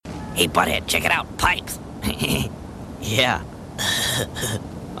Hey, butthead, check it out. Pipes. Yeah.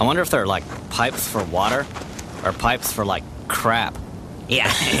 I wonder if they're like pipes for water or pipes for like crap. Yeah,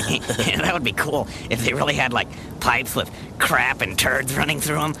 that would be cool if they really had like pipes with crap and turds running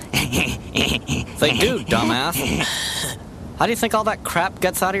through them. They do, dumbass. How do you think all that crap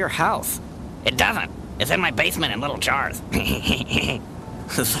gets out of your house? It doesn't. It's in my basement in little jars.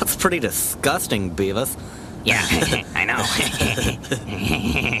 That's pretty disgusting, Beavis. Yeah, I know.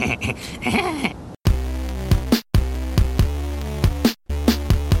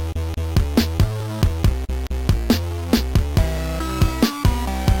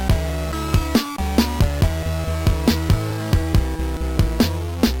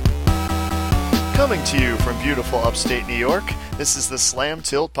 Coming to you from beautiful upstate New York, this is the Slam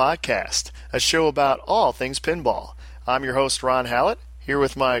Tilt Podcast, a show about all things pinball. I'm your host, Ron Hallett, here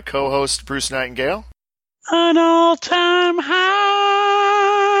with my co-host, Bruce Nightingale. An all-time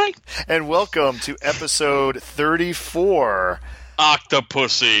high! And welcome to episode 34.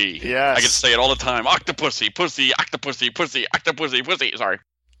 Octopussy. Yes. I can say it all the time. Octopussy, pussy, octopussy, pussy, octopussy, pussy. Sorry.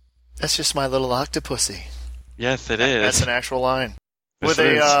 That's just my little octopussy. Yes, it is. That's an actual line. Yes, With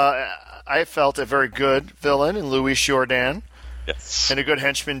it is. I felt a very good villain in Louis Jourdan. Yes. And a good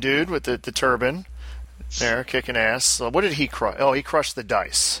henchman dude with the turban. There, kicking ass. So what did he crush? Oh, he crushed the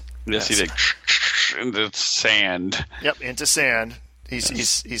dice. Yes, he did. Into sand. Yep, into sand.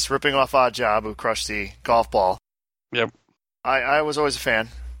 He's ripping off Oddjob, who crushed the golf ball. Yep. I was always a fan.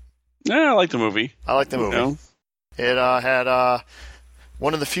 Yeah, I like the movie. I like the movie. You know? It had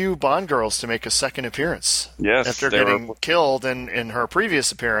one of the few Bond girls to make a second appearance. Yes. After getting killed in her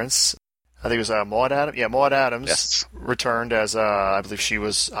previous appearance. I think it was Maud Adams. Yeah, Maud Adams Yes. returned as, I believe she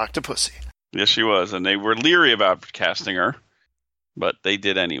was Octopussy. Yes, she was. And they were leery about casting her. But they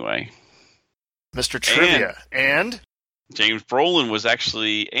did anyway. Mr. Trivia. And? James Brolin was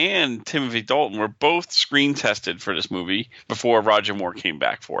actually, and Timothy Dalton were both screen tested for this movie before Roger Moore came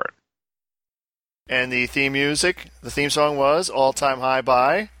back for it. And the theme music, the theme song was All Time High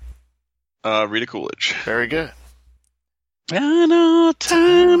by? Rita Coolidge. Very good. An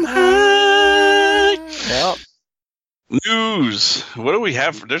all-time high. Yep. News. What do we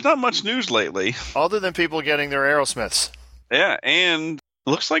have? There's not much news lately. Other than people getting their Aerosmiths. Yeah, and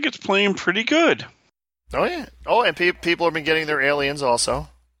looks like it's playing pretty good. Oh, yeah. Oh, and people have been getting their Aliens also.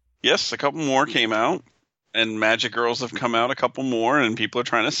 Yes, a couple more came out, and Magic Girls have come out a couple more, and people are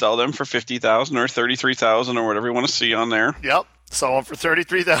trying to sell them for $50,000 or $33,000 or whatever you want to see on there. Yep. So one for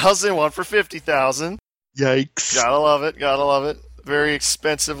 $33,000, one for $50,000. Yikes. Gotta love it. Gotta love it. Very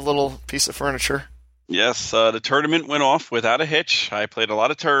expensive little piece of furniture. Yes, the tournament went off without a hitch. I played a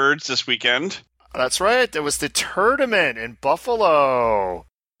lot of turds this weekend. That's right. There was the tournament in Buffalo.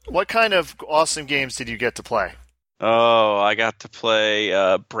 What kind of awesome games did you get to play? Oh, I got to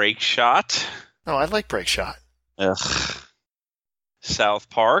play Break Shot. Oh, I like Break Shot. Ugh. South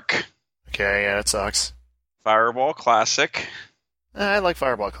Park. Okay, yeah, that sucks. Fireball Classic. I like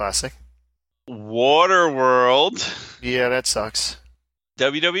Fireball Classic. Waterworld. Yeah, that sucks.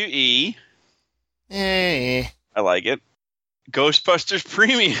 WWE. Eh. I like it. Ghostbusters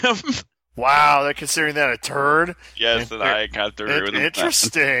Premium. Wow, they're considering that a turd? Yes, and I got through with them.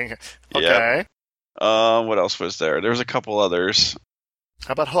 Interesting. Okay. Yep. What else was there? There was a couple others.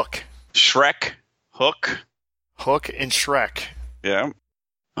 How about Hook? Shrek. Hook. Hook and Shrek. Yeah.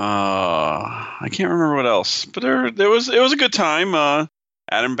 I can't remember what else, but it was a good time.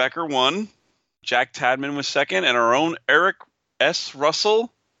 Adam Becker won. Jack Tadman was second, and our own Eric S.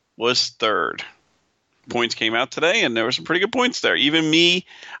 Russell was third. Points came out today, and there were some pretty good points there. Even me,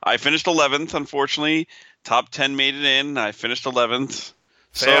 I finished 11th, unfortunately. Top 10 made it in. I finished 11th.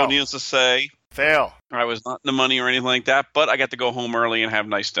 Fail. So, needless to say, Fail. I was not in the money or anything like that, but I got to go home early and have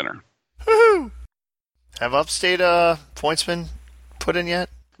nice dinner. Woohoo! Have Upstate points been put in yet?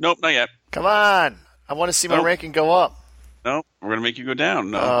 Nope, not yet. Come on. I want to see my Nope. ranking go up. No, we're going to make you go down.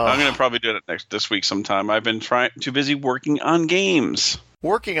 No, I'm going to probably do it this week sometime. I've been too busy working on games.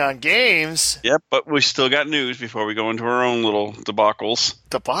 Working on games? Yep, but we still got news before we go into our own little debacles.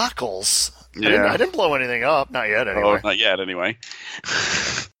 Debacles? Yeah. I didn't blow anything up. Not yet, anyway. Oh, not yet, anyway.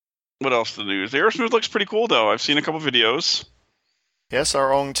 What else the news? The Aerosmith looks pretty cool, though. I've seen a couple videos. Yes,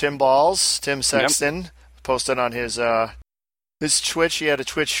 our own Tim Balls, Tim Sexton, posted on his Twitch. He had a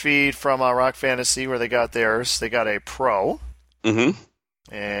Twitch feed from Rock Fantasy where they got theirs. They got a Pro. Mm-hmm.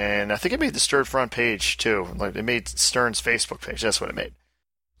 And I think it made the Stern front page, too. Like, it made Stern's Facebook page. That's what it made.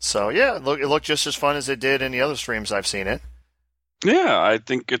 So, yeah, it looked just as fun as it did in the other streams I've seen it. Yeah, I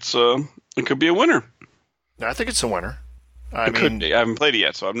think it could be a winner. I think it's a winner. It could be. I haven't played it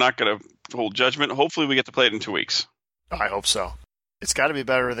yet, so I'm not going to hold judgment. Hopefully we get to play it in 2 weeks. I hope so. It's got to be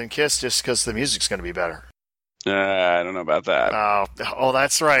better than Kiss just because the music's going to be better. I don't know about that. Oh,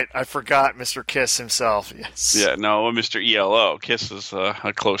 that's right. I forgot Mr. Kiss himself. Yes. Yeah, no, Mr. ELO. Kiss is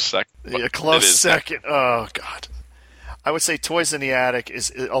a close second. A close second. Oh, God. I would say Toys in the Attic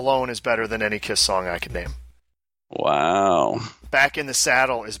alone is better than any Kiss song I can name. Wow. Back in the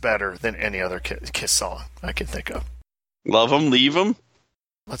Saddle is better than any other Kiss song I can think of. Love 'em, leave 'em.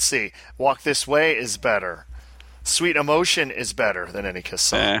 Let's see. Walk This Way is better. Sweet Emotion is better than any Kiss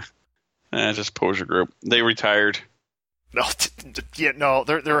song. Just Poser Group. They retired. No,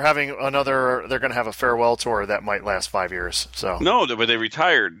 they're having another. They're going to have a farewell tour that might last 5 years. So no, but they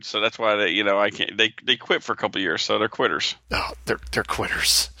retired, so that's why I can't. They quit for a couple of years, so they're quitters. Oh, they're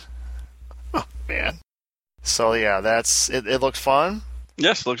quitters. Oh man. So yeah, that's it. It looks fun.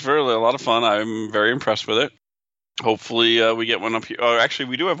 Yes, it looks a lot of fun. I'm very impressed with it. Hopefully, we get one up here. Oh, actually,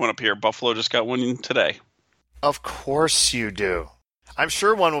 we do have one up here. Buffalo just got one today. Of course you do. I'm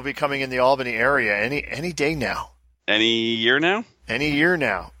sure one will be coming in the Albany area any day now. Any year now? Any year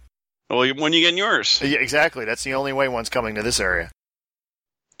now. Well, when you getting yours? Yeah, exactly. That's the only way one's coming to this area.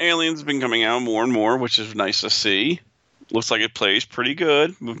 Aliens have been coming out more and more, which is nice to see. Looks like it plays pretty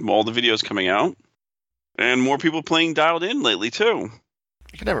good with all the videos coming out. And more people playing Dialed In lately, too.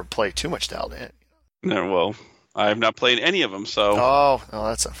 You can never play too much Dialed In. No, well, I have not played any of them, so... Oh,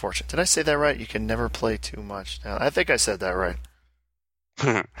 that's unfortunate. Did I say that right? You can never play too much. I think I said that right.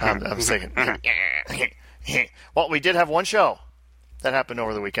 I'm thinking. Well, we did have one show that happened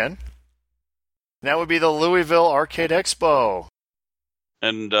over the weekend. And that would be the Louisville Arcade Expo.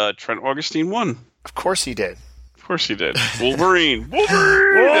 And Trent Augustine won. Of course he did. Of course he did. Wolverine!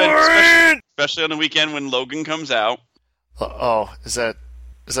 Especially on the weekend when Logan comes out. Is that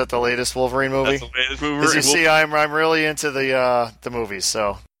the latest Wolverine movie? That's the latest movie. As you see, I'm really into the movies,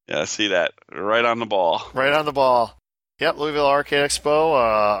 so. Yeah, I see that. Right on the ball. Right on the ball. Yep, Louisville Arcade Expo.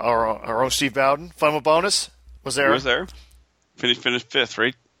 Our own Steve Bowden, Fun with Bonus, was there. He was there. Finished fifth,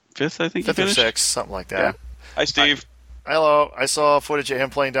 right? Fifth, I think. Fifth or sixth, something like that. Yeah. Hi, Steve. Hello. I saw footage of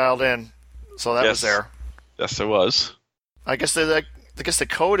him playing Dialed In, so that was there. Yes, there was. I guess the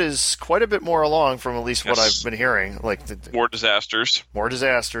code is quite a bit more along from at least what I've been hearing. Like more disasters. More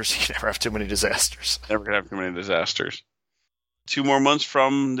disasters. You can never have too many disasters. Never gonna have too many disasters. 2 more months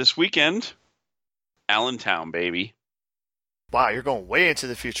from this weekend, Allentown, baby. Wow, you're going way into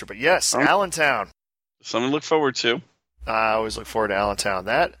the future, but yes, Allentown. Something to look forward to. I always look forward to Allentown.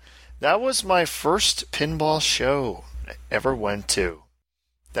 That was my first pinball show I ever went to.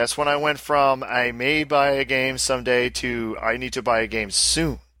 That's when I went from I may buy a game someday to I need to buy a game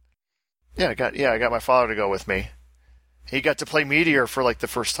soon. I got my father to go with me. He got to play Meteor for like the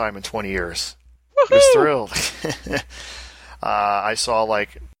first time in 20 years. Woohoo! He was thrilled. I saw I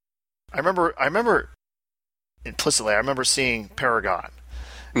remember implicitly I remember seeing Paragon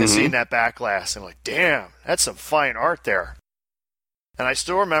and seeing that back glass and like, damn, that's some fine art there. And I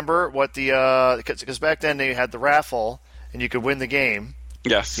still remember what because back then they had the raffle and you could win the game.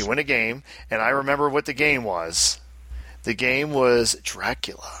 Yes. You win a game, and I remember what the game was. The game was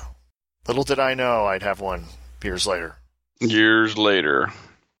Dracula. Little did I know I'd have one years later. Years later.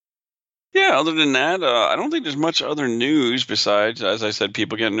 Yeah, other than that, I don't think there's much other news besides, as I said,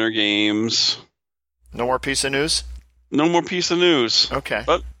 people getting their games. No more piece of news? No more piece of news. Okay.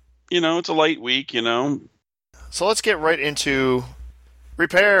 But, it's a light week, So let's get right into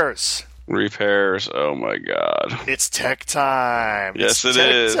repairs. Repairs. Oh my God! It's tech time. Yes, it's it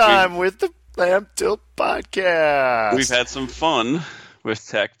is. Tech time with the Slam Tilt Podcast. We've had some fun with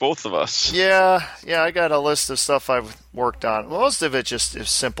tech, both of us. Yeah. I got a list of stuff I've worked on. Most of it just is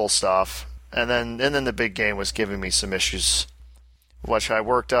simple stuff, and then the big game was giving me some issues, which I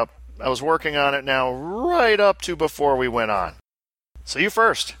worked up. I was working on it now right up to before we went on. So you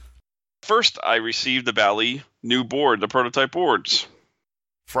first. First, I received the Bally new board, the prototype boards.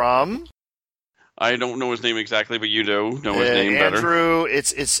 From? I don't know his name exactly, but you do know his name better. Andrew,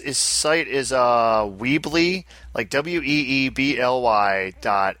 his site is Weebly, like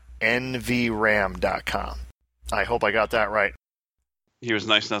WEEBLY.NVRAM.com. I hope I got that right. He was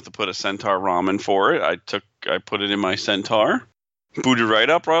nice enough to put a Centaur ROM in for it. I put it in my Centaur. Booted right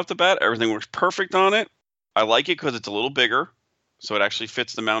up right off the bat. Everything works perfect on it. I like it because it's a little bigger, so it actually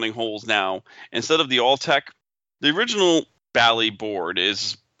fits the mounting holes now. Instead of the All-Tech, the original Bally board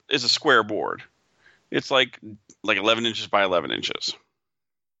is a square board. It's like 11 inches by 11 inches.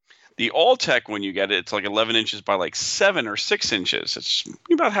 The All-Tech, when you get it, it's like 11 inches by like 7 or 6 inches. It's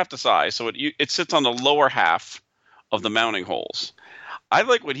about half the size, so it sits on the lower half of the mounting holes. I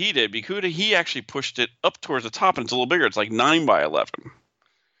like what he did because he actually pushed it up towards the top, and it's a little bigger. It's like 9 by 11.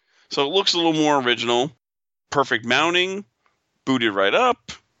 So it looks a little more original. Perfect mounting, booted right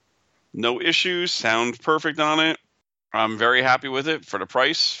up. No issues. Sounds perfect on it. I'm very happy with it for the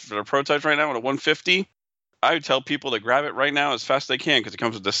price. For the prototypes right now at a $150. I would tell people to grab it right now as fast as they can because it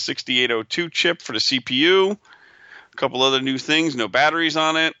comes with the 6802 chip for the CPU. A couple other new things. No batteries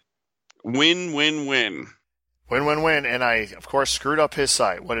on it. Win, win, win. Win, win, win. And I, of course, screwed up his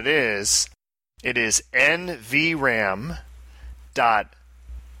site. What it is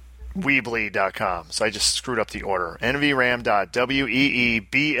nvram.weebly.com. So I just screwed up the order.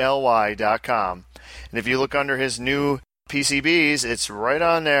 nvram.weebly.com. And if you look under his new PCBs, it's right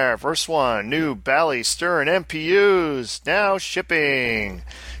on there. First one, new Bally Stern MPUs, now shipping.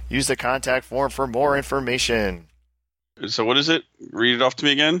 Use the contact form for more information. So what is it? Read it off to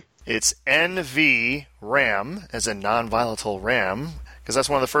me again. It's NVRAM, as in non-volatile RAM, because that's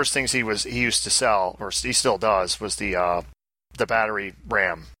one of the first things he used to sell, or he still does, was the battery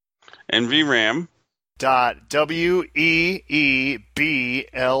RAM. NVRAM.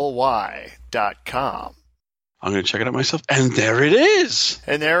 .weebly.com. I'm going to check it out myself. And there it is.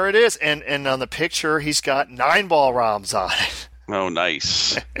 And there it is. And on the picture, he's got 9-ball ROMs on it. Oh,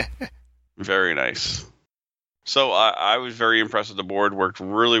 nice. Very nice. So I was very impressed with the board. Worked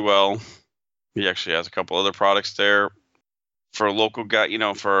really well. He actually has a couple other products there. For a local guy,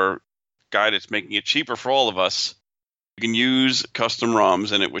 for a guy that's making it cheaper for all of us, you can use custom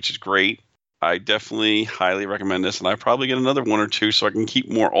ROMs in it, which is great. I definitely highly recommend this, and I probably get another one or two so I can keep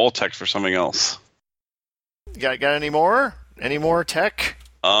more All-Tex for something else. Got any more? Any more tech?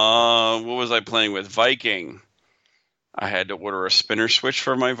 What was I playing with? Viking. I had to order a spinner switch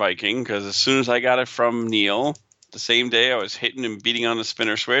for my Viking because as soon as I got it from Neil, the same day I was hitting and beating on the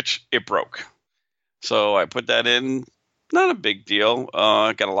spinner switch, it broke. So I put that in. Not a big deal.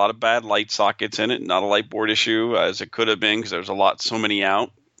 Got a lot of bad light sockets in it. Not a light board issue as it could have been because there was so many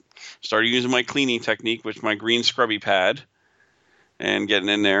out. Started using my cleaning technique with my green scrubby pad and getting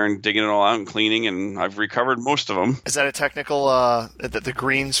in there and digging it all out and cleaning, and I've recovered most of them. Is that a technical, the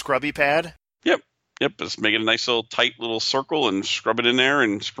green scrubby pad? Yep. Just make it a nice little tight little circle and scrub it in there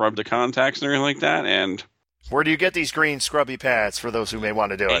and scrub the contacts and everything like that. And where do you get these green scrubby pads for those who may want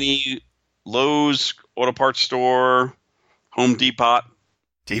to do it? Any Lowe's, Auto Parts Store, Home Depot.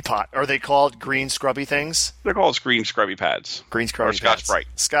 Depot. Are they called green scrubby things? They're called green scrubby pads. Green scrubby Scotch pads. Brite.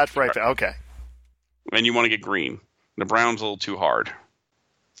 Scotch Brite. Okay. And you want to get green. The brown's a little too hard.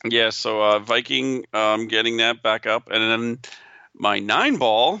 Yeah, so Viking, getting that back up. And then my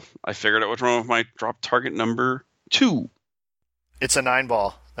 9-ball, I figured out what's wrong with my drop target number 2. It's a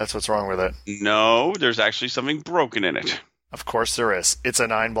 9-ball. That's what's wrong with it. No, there's actually something broken in it. Of course there is. It's a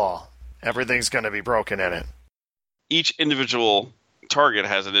 9-ball. Everything's going to be broken in it. Each individual target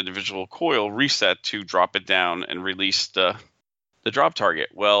has an individual coil reset to drop it down and release the drop target.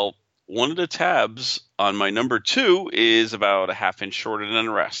 Well, one of the tabs on my number 2 is about a half inch shorter than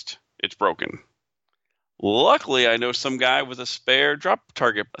the rest. It's broken. Luckily, I know some guy with a spare drop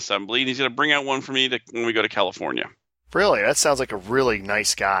target assembly, and he's going to bring out one for me when we go to California. Really? That sounds like a really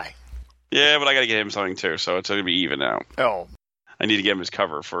nice guy. Yeah, but I got to get him something too, so it's going to be even now. Oh. I need to get him his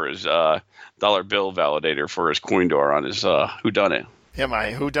cover for his dollar bill validator for his coin door on his whodunit. Yeah,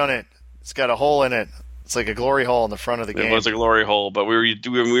 my whodunit. It's got a hole in it. It's like a glory hole in the front of the game. It was a glory hole, but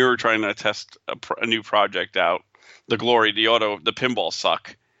we were trying to test a new project out. The pinball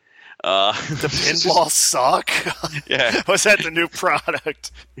suck. The pinball suck? Yeah. Was that the new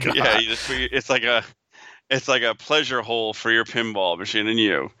product? God. Yeah, it's like a pleasure hole for your pinball machine and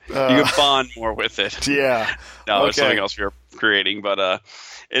you. You can bond more with it. Yeah. No, it's something else we were creating, but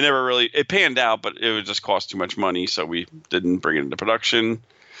it never really panned out, but it would just cost too much money, so we didn't bring it into production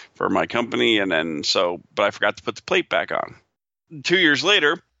for my company, but I forgot to put the plate back on. 2 years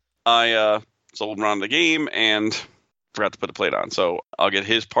later, I sold Ron the game and forgot to put the plate on. So I'll get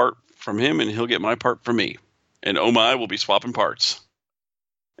his part from him, and he'll get my part from me. And oh my, we'll be swapping parts.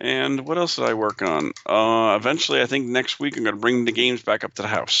 And what else did I work on? Eventually, I think next week I'm going to bring the games back up to the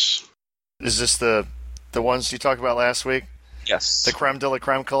house. Is this the ones you talked about last week? Yes. The Creme de la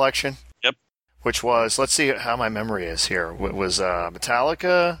Creme collection? Yep. Which was, let's see how my memory is here. It was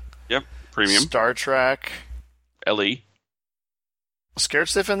Metallica. Yep. Premium. Star Trek. LE. Scared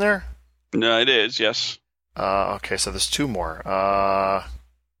Stiff in there? No, it is, yes. Okay, so there's 2 more.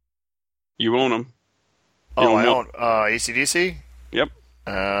 You own them. I own AC/DC? Yep.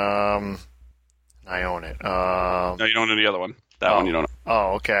 I own it. No, you don't own the other one. That one you don't own.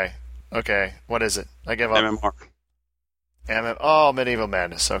 Oh, okay. Okay. What is it? I give up. MMR. Medieval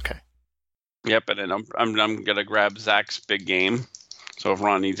Madness. Okay. Yep, and then I'm gonna grab Zach's big game. So if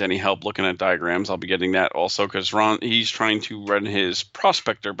Ron needs any help looking at diagrams, I'll be getting that also because Ron he's trying to run his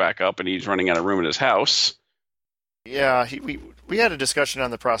Prospector back up, and he's running out of room in his house. Yeah, we had a discussion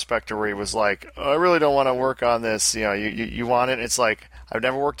on the Prospector where he was like, oh, I really don't want to work on this. You want it? It's like, I've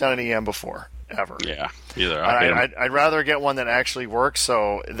never worked on an EM before, ever. Yeah, either. I'd rather get one that actually works,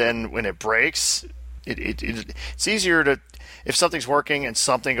 so then when it breaks, it's easier to, if something's working and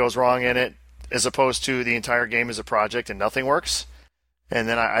something goes wrong in it, as opposed to the entire game as a project and nothing works. And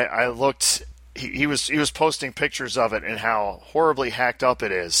then I looked. He was posting pictures of it and how horribly hacked up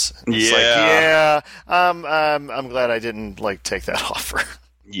it is. It's I'm glad I didn't take that offer.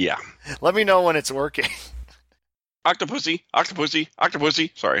 Yeah. Let me know when it's working. Octopussy.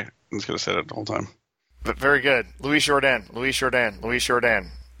 Sorry, I'm just gonna say that the whole time. But very good, Louis Jourdan.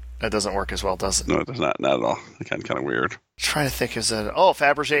 That doesn't work as well, does it? No, it does not. Not at all. It's kind of weird. Trying to think,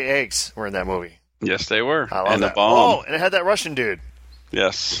 Fabergé eggs were in that movie. Yes, they were. I love and that. the bomb. Oh, and it had that Russian dude.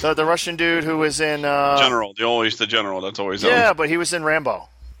 Yes. The Russian dude who was in... General. The general. That's always Yeah, but he was in Rambo.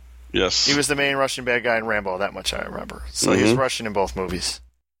 Yes. He was the main Russian bad guy in Rambo. That much I remember. So he was Russian in both movies.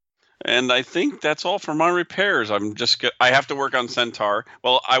 And I think that's all for my repairs. I have to work on Centaur.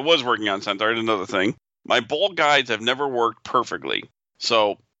 Well, I was working on Centaur. I did another thing. My ball guides have never worked perfectly.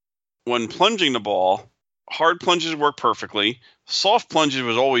 So when plunging the ball, hard plunges work perfectly. Soft plunges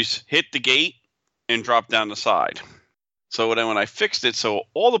would always hit the gate and drop down the side. So then when I fixed it so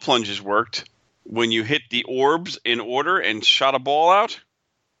all the plunges worked, when you hit the orbs in order and shot a ball out,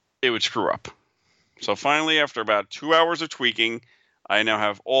 it would screw up. So finally, after about 2 hours of tweaking, I now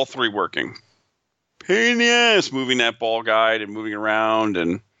have all three working. Pain in the ass moving that ball guide and moving around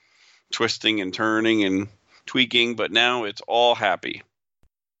and twisting and turning and tweaking, but now it's all happy.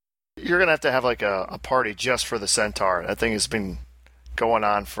 You're going to have a party just for the Centaur. That thing has been going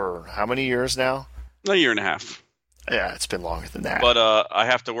on for how many years now? A year and a half. Yeah, it's been longer than that. But I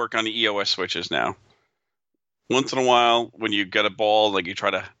have to work on the EOS switches now. Once in a while, when you get a ball, you try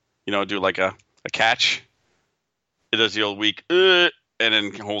to, do a catch, it does the old weak, and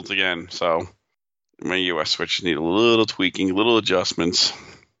then holds again. So my EOS switches need a little tweaking, little adjustments.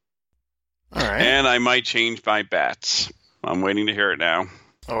 All right. And I might change my bats. I'm waiting to hear it now.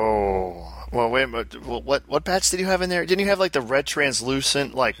 Oh, well, wait a minute. What bats did you have in there? Didn't you have the red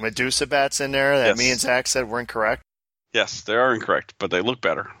translucent Medusa bats in there that Yes. me and Zach said were incorrect? Yes, they are incorrect, but they look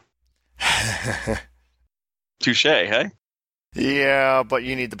better. Touche, hey? Yeah, but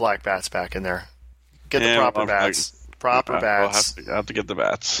you need the black bats back in there. Get the proper bats. Bats. I'll have to get the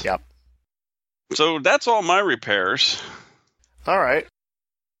bats. Yep. So that's all my repairs. All right.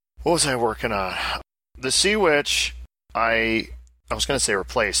 What was I working on? The Sea Witch, I was going to say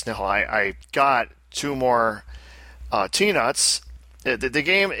replaced. No, I got two more T-nuts. The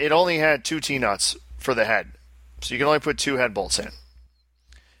game, it only had two T-nuts for the head. So you can only put two head bolts in.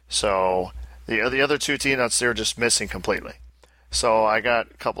 So the other two T-nuts, they're just missing completely. So I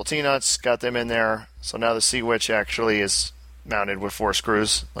got a couple T-nuts, got them in there. So now the Sea Witch actually is mounted with 4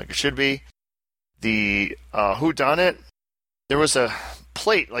 screws like it should be. The Whodunit, there was a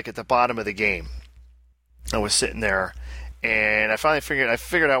plate at the bottom of the game. I was sitting there, and I finally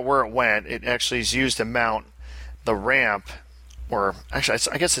figured out where it went. It actually is used to mount the ramp, or actually,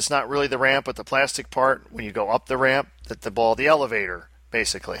 I guess it's not really the ramp, but the plastic part when you go up the ramp, the elevator,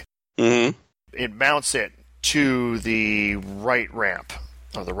 basically. Mm-hmm. It mounts it to the right ramp,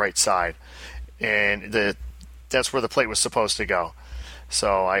 or the right side, and that's where the plate was supposed to go.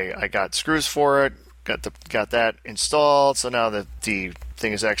 So I got screws for it, got that installed, so now the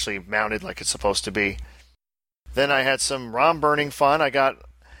thing is actually mounted like it's supposed to be. Then I had some ROM burning fun. I got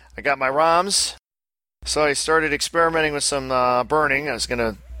my ROMs, so I started experimenting with some burning. I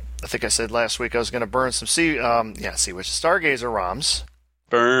think I said last week I was gonna burn some Stargazer ROMs.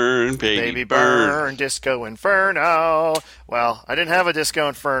 Burn, baby, burn. Disco Inferno. Well, I didn't have a Disco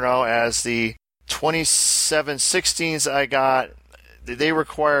Inferno, as the 2716s I got, they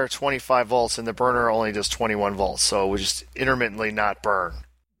require 25 volts, and the burner only does 21 volts, so it would just intermittently not burn.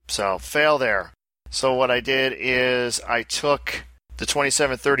 So, fail there. So what I did is I took the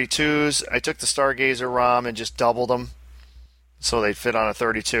 2732s, I took the Stargazer ROM and just doubled them so they fit on a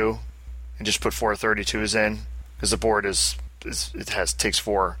 32, and just put 4 32s in, because the board takes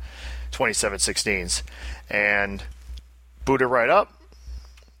 4 2716s, and boot it right up.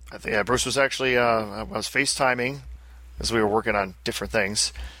 I think Bruce was actually I was FaceTiming as we were working on different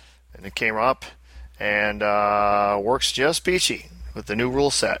things, and it came up and works just peachy with the new rule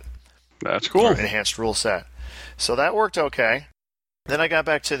set. That's cool. Or enhanced rule set. So that worked okay. Then I got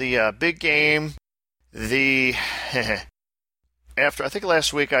back to the big game. After I think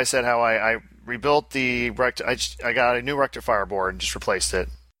last week I said how I rebuilt I got a new rectifier board and just replaced it.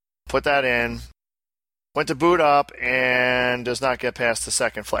 Put that in. Went to boot up and does not get past the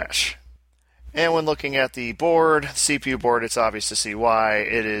second flash. And when looking at the board, CPU board, it's obvious to see why.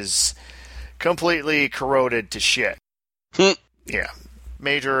 It is completely corroded to shit. Yeah.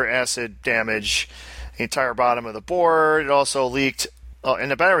 Major acid damage. The entire bottom of the board. It also leaked. Oh,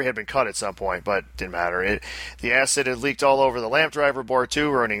 and the battery had been cut at some point, but didn't matter. The acid had leaked all over the lamp driver board too,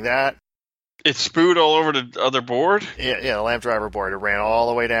 ruining that. It spewed all over the other board? Yeah, the lamp driver board. It ran all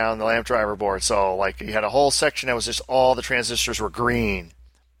the way down the lamp driver board. So, like, you had a whole section that was just all the transistors were green.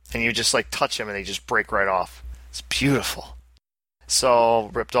 And you just, like, touch them and they just break right off. It's beautiful. So,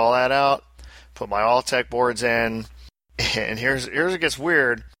 ripped all that out, put my All-Tech boards in, and here's it gets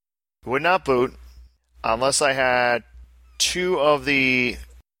weird. It would not boot unless I had 2 of the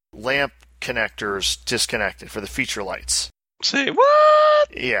lamp connectors disconnected for the feature lights. Say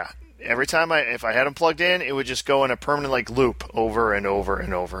what? Yeah. Every time if I had them plugged in, it would just go in a permanent like loop over and over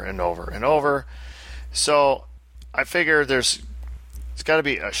and over and over and over. So I figured it's got to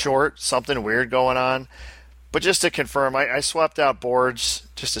be a short, something weird going on. But just to confirm, I swapped out boards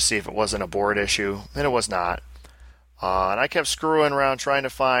just to see if it wasn't a board issue, and it was not. And I kept screwing around trying to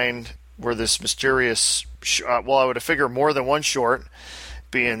find where this mysterious, I would have figured more than one short,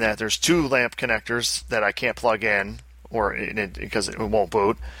 being that there's 2 lamp connectors that I can't plug in because it won't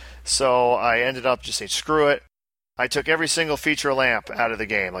boot. So I ended up just saying, screw it. I took every single feature lamp out of the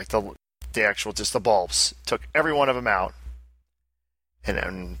game, like the actual, just the bulbs. Took every one of them out. And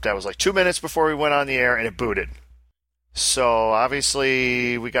then that was like 2 minutes before we went on the air, and it booted. So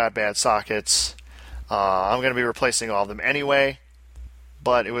obviously we got bad sockets. I'm going to be replacing all of them anyway,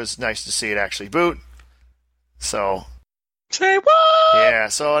 but it was nice to see it actually boot. So, say what? Yeah,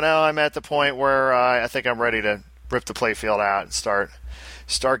 so now I'm at the point where I think I'm ready to rip the playfield out and start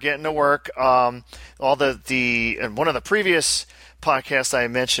getting to work. In one of the previous podcasts, I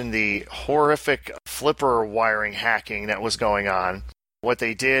mentioned the horrific flipper wiring hacking that was going on. What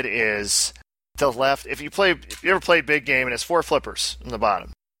they did is the left. If you ever played big game, and it's 4 flippers on the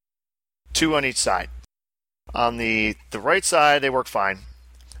bottom, 2 on each side. On the right side, they work fine.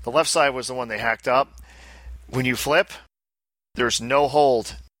 The left side was the one they hacked up. When you flip, there's no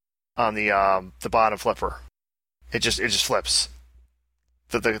hold on the bottom flipper. It just flips.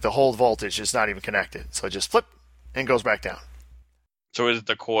 The hold voltage is not even connected, so it just flip and goes back down. So is it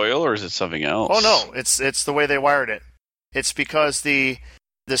the coil or is it something else? Oh no, it's the way they wired it. It's because the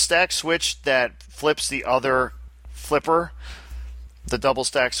stack switch that flips the other flipper, the double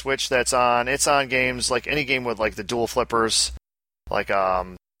stack switch it's on games like any game with like the dual flippers, like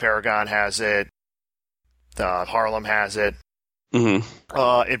Paragon has it, Harlem has it.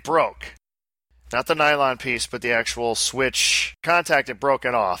 Mm-hmm. It broke. Not the nylon piece, but the actual switch contact had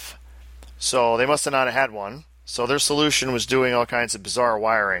broken off. So they must have not had one. So their solution was doing all kinds of bizarre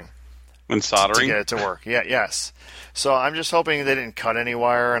wiring. And soldering? To get it to work. Yeah, yes. So I'm just hoping they didn't cut any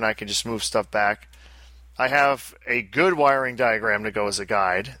wire and I can just move stuff back. I have a good wiring diagram to go as a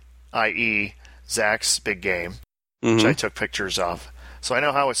guide, i.e. Zach's big game, which I took pictures of. So I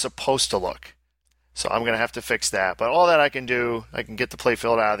know how it's supposed to look. So I'm going to have to fix that. But all that I can do, I can get the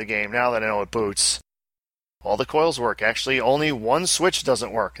playfield out of the game now that I know it boots. All the coils work. Actually, only one switch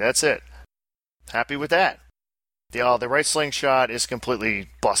doesn't work. That's it. Happy with that. The right slingshot is completely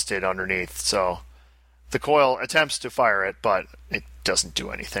busted underneath. So the coil attempts to fire it, but it doesn't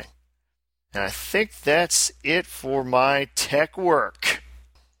do anything. And I think that's it for my tech work.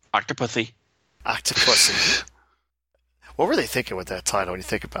 Octopussy. What were they thinking with that title when you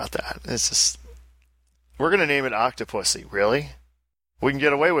think about that? It's just... We're going to name it Octopussy. Really? We can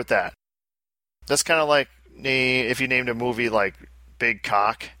get away with that. That's kind of like if you named a movie like Big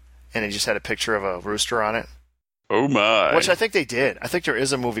Cock and it just had a picture of a rooster on it. Oh my. Which I think they did. I think there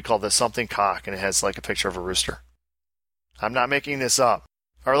is a movie called The Something Cock and it has like a picture of a rooster. I'm not making this up.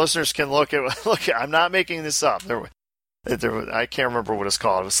 Our listeners can look at I'm not making this up. I can't remember what it's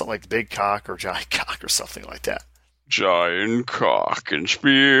called. It was something like Big Cock or Giant Cock or something like that. Giant Cock and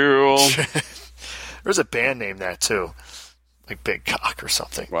Spiel. There's a band named that too, like Big Cock or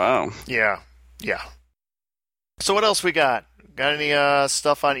something. Wow. Yeah. So what else we got? Got any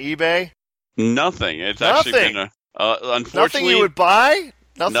stuff on eBay? Nothing. It's actually been unfortunately nothing you would buy.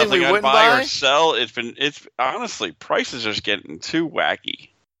 Nothing we wouldn't buy or sell. It's honestly prices are just getting too wacky.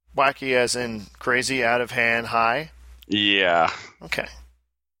 Wacky as in crazy, out of hand, high. Yeah. Okay.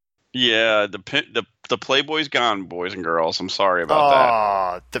 Yeah. The Playboy's gone, boys and girls. I'm sorry about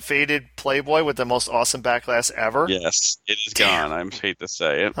that. The faded Playboy with the most awesome backlash ever? Yes, it is gone. I hate to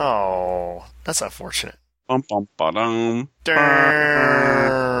say it. Oh, that's unfortunate. Bum, bum, ba-dum.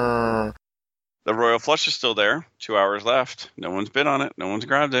 The Royal Flush is still there. 2 hours left. No one's bid on it. No one's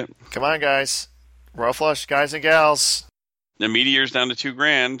grabbed it. Come on, guys. Royal Flush, guys and gals. The Meteor's down to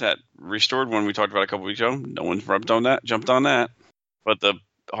 $2,000. That restored one we talked about a couple weeks ago. No one's jumped on that. But the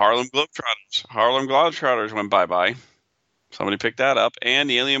Harlem Globetrotters went bye-bye. Somebody picked that up. And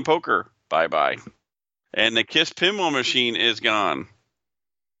the Alien Poker, bye-bye. And the Kiss pinball machine is gone.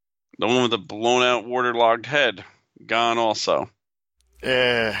 The one with the blown-out, waterlogged head, gone also.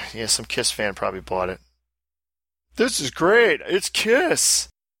 Yeah, some Kiss fan probably bought it. This is great. It's Kiss.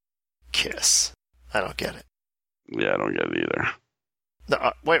 Kiss. I don't get it. Yeah, I don't get it either.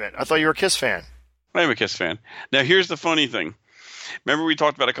 No, wait a minute. I thought you were a Kiss fan. I am a Kiss fan. Now, here's the funny thing. Remember we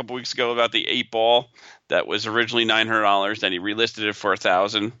talked about a couple weeks ago about the 8-ball that was originally $900, then he relisted it for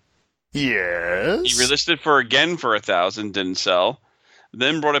 $1,000? Yes. He relisted it for $1,000, didn't sell.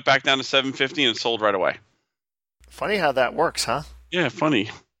 Then brought it back down to $750 and it sold right away. Funny how that works, huh? Yeah, funny.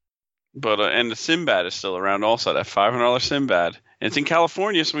 But and the Sinbad is still around also, that $500 Sinbad. And it's in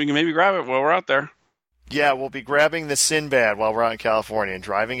California, so we can maybe grab it while we're out there. Yeah, we'll be grabbing the Sinbad while we're out in California and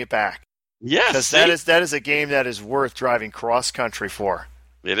driving it back. Yes. Because that is a game that is worth driving cross-country for.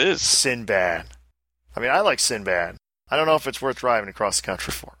 It is. Sinbad. I mean, I like Sinbad. I don't know if it's worth driving across the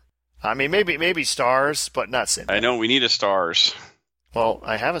country for. I mean, maybe Stars, but not Sinbad. I know, we need a Stars. Well,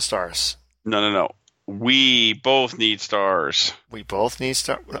 I have a Stars. No. We both need Stars. We both need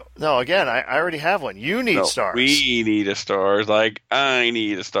Stars? No, again, I already have one. You need Stars. We need a Stars, like I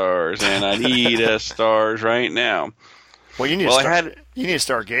need a Stars, and I need a Stars right now. Well, you need you need a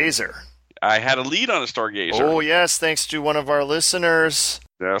Stargazer. I had a lead on a Stargazer. Oh, yes, thanks to one of our listeners.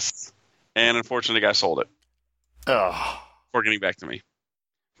 Yes. And unfortunately, the guy sold it. Oh. Before getting back to me.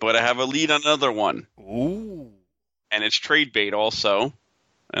 But I have a lead on another one. Ooh. And it's trade bait also.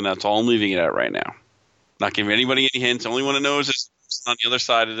 And that's all I'm leaving it at right now. Not giving anybody any hints. The only one that knows is on the other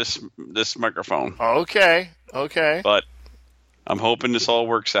side of this microphone. Okay. But I'm hoping this all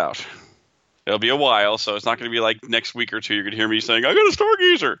works out. It'll be a while, so it's not going to be like next week or two you're going to hear me saying, I got a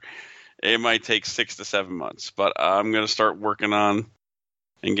Stargazer. It might take 6 to 7 months, but I'm going to start working on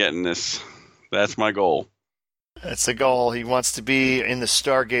and getting this. That's my goal. That's the goal. He wants to be in the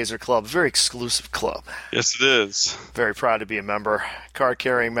Stargazer Club, a very exclusive club. Yes, it is. Very proud to be a member,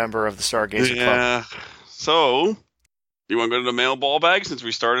 card-carrying member of the Stargazer Club. So, you want to go to the mail ball bag since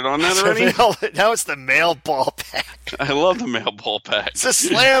we started on that already? Now it's the mail ball bag. I love the mail ball bag. It's a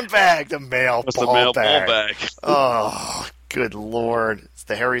slam bag, the mail ball bag. Oh, good Lord. It's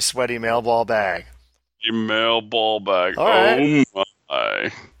the hairy, sweaty mail ball bag. Your mail ball bag. All right. Oh,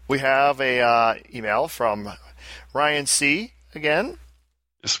 my. We have a email from Ryan C. again.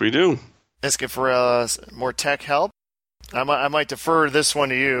 Yes, we do. Asking for more tech help. I might defer this one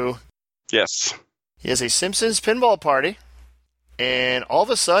to you. Yes. He has a Simpsons pinball party, and all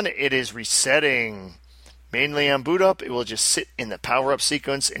of a sudden it is resetting. Mainly on boot up, it will just sit in the power-up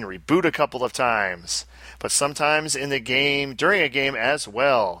sequence and reboot a couple of times. But sometimes in the game, during a game as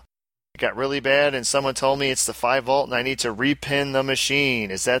well. It got really bad, and someone told me it's the 5-volt and I need to repin the machine.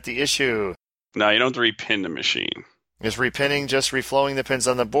 Is that the issue? No, you don't have to repin the machine. Is repinning just reflowing the pins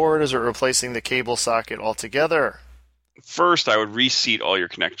on the board, or is it replacing the cable socket altogether? First, I would reseat all your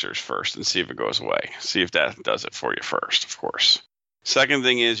connectors first and see if it goes away. See if that does it for you first, of course. Second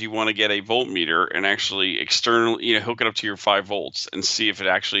thing is you want to get a voltmeter and actually externally, hook it up to your 5 volts and see if it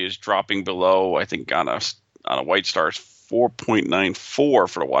actually is dropping below. I think on a White Star, it's 4.94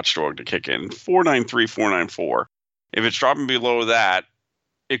 for the watchdog to kick in. 493, 494. If it's dropping below that,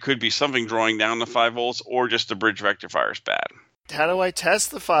 it could be something drawing down the 5 volts or just the bridge rectifier is bad. How do I test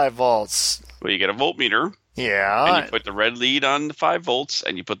the 5 volts? Well, you get a voltmeter. Yeah. And you put the red lead on the 5 volts,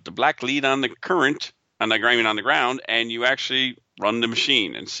 and you put the black lead on the current, on the ground, and you actually run the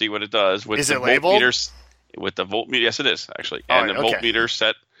machine and see what it does. With is the it labeled? With the voltmeter, yes, it is, actually. Oh, and the voltmeter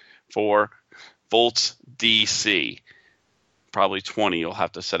set for volts DC. Probably 20 you'll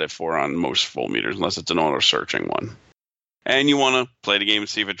have to set it for on most voltmeters, unless it's an auto-searching one. And you want to play the game and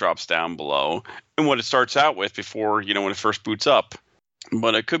see if it drops down below and what it starts out with before, when it first boots up.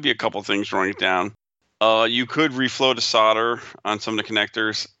 But it could be a couple things drawing it down. You could reflow the solder on some of the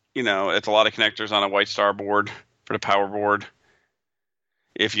connectors. It's a lot of connectors on a White Star board for the power board.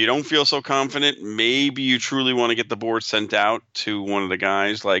 If you don't feel so confident, maybe you truly want to get the board sent out to one of the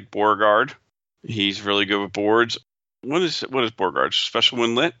guys like Beauregard. He's really good with boards. What is Beauregard? Special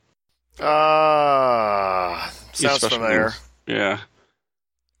Wind Lit? Sounds familiar. Yeah.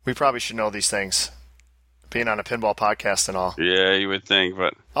 We probably should know these things, being on a pinball podcast and all. Yeah, you would think,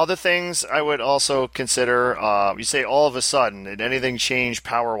 but... Other things I would also consider, you say all of a sudden, did anything change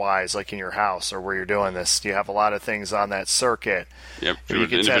power-wise, like in your house or where you're doing this? Do you have a lot of things on that circuit? Yep,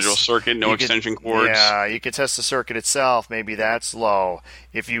 individual circuit, no extension cords. Yeah, you could test the circuit itself. Maybe that's low.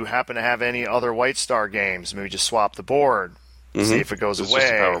 If you happen to have any other White Star games, maybe just swap the board. See if it goes It's away.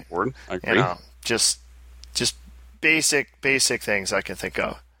 just a power board. I agree. You know, just basic things I can think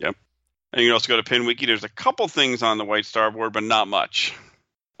of. Yep. And you can also go to PinWiki. There's a couple things on the White Star board, but not much.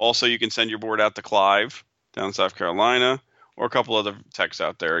 Also, you can send your board out to Clive down in South Carolina, or a couple other techs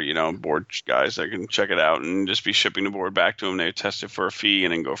out there, board guys that can check it out and just be shipping the board back to them. They test it for a fee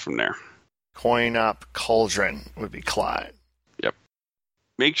and then go from there. Coin Up Cauldron would be Clyde. Yep.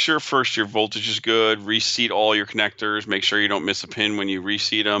 Make sure first your voltage is good. Reseat all your connectors. Make sure you don't miss a pin when you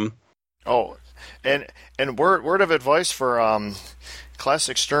reseat them. Oh, and word of advice for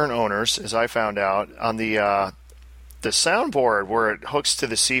classic Stern owners, as I found out, on the soundboard where it hooks to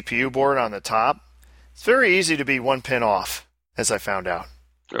the CPU board on the top, it's very easy to be one pin off, as I found out.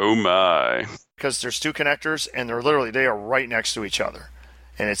 Oh my. Because there's two connectors, and they are right next to each other.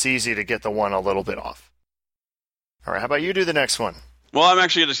 And it's easy to get the one a little bit off. All right, how about you do the next one? Well, I'm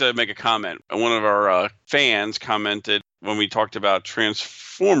actually just going to make a comment. One of our fans commented when we talked about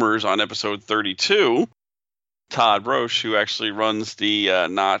Transformers on episode 32, Todd Roche, who actually runs the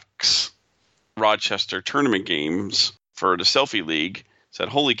Knox Rochester tournament games for the Selfie League, said,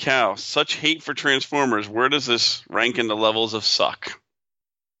 "Holy cow, such hate for Transformers. Where does this rank in the levels of suck?"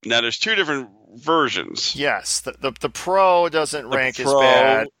 Now, there's two different versions. Yes, the Pro doesn't rank as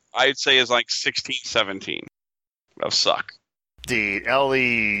bad. I'd say is like 16, 17 of suck. The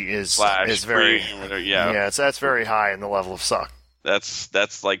LE is very that's very high in the level of suck.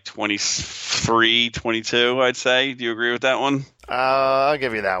 That's like 23, 22, I'd say. Do you agree with that one? I'll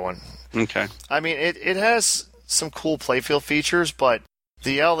give you that one. Okay. I mean, it has some cool playfield features, but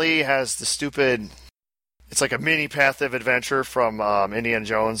the LE has the stupid. It's like a mini Path of Adventure from Indiana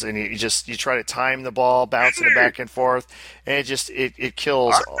Jones, and you try to time the ball, bouncing it back and forth, and it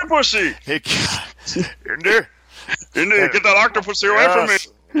kills. Octopussy! In there, get that octopus away from me!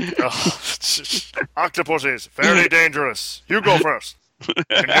 Octopuses, very dangerous. You go first.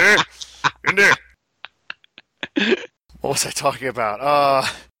 In there. What was I talking about?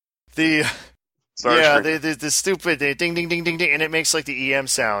 The stupid ding ding ding ding ding, and it makes like the EM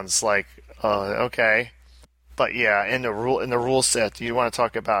sounds like okay. But yeah, in the rule set, you want to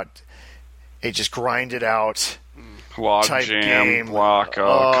talk about a just grinded out log type jam game. block,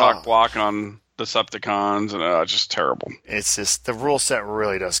 cock block on Decepticons, and just terrible. It's just the rule set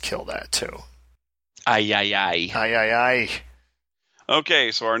really does kill that too. Ay ay ay. Ay ay ay.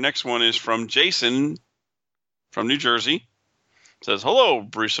 Okay, so our next one is from Jason from New Jersey. Says, "Hello,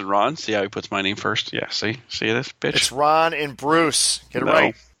 Bruce and Ron." See how he puts my name first? Yeah, see this bitch. It's Ron and Bruce. Get it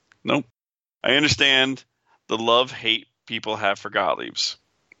right. Nope. I understand the love-hate people have for Gottliebs,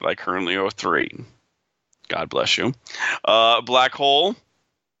 but I currently owe 3. God bless you. Black Hole,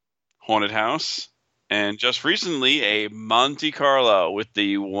 Haunted House, and just recently a Monte Carlo with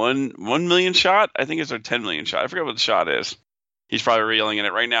the 1 million shot. I think it's a 10 million shot. I forget what the shot is. He's probably yelling at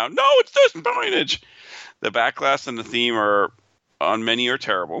it right now. No, it's this signage. The backglass and the theme on many are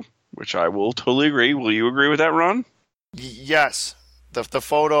terrible, which I will totally agree. Will you agree with that, Ron? Yes. The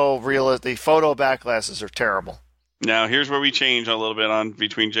photo backglasses are terrible. Now, here's where we change a little bit on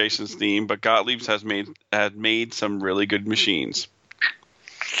between Jason's theme, but Gottlieb's had made some really good machines.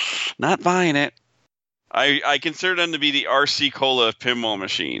 Not buying it. I consider them to be the RC Cola of pinball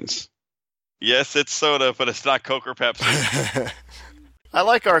machines. Yes, it's soda, but it's not Coke or Pepsi. I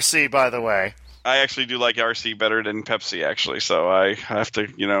like RC, by the way. I actually do like RC better than Pepsi, actually, so I have to,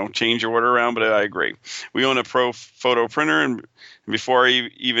 change your order around, but I agree. We own a Pro photo printer, and before I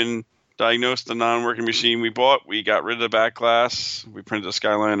even diagnosed the non-working machine we bought, we got rid of the back glass. We printed the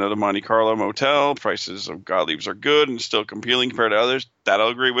skyline of the Monte Carlo Motel. Prices of Gottlieb's are good and still compelling compared to others. That I'll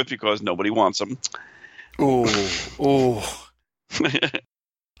agree with because nobody wants them. Ooh.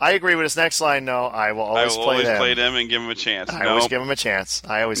 I agree with his next line, though. I will always play them and give them a chance. I always give them a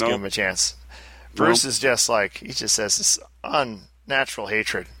chance. Bruce is just like, he just says this unnatural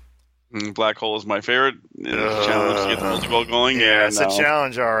hatred. Black Hole is my favorite. Challenge to get the multi-ball going. Yeah, it's a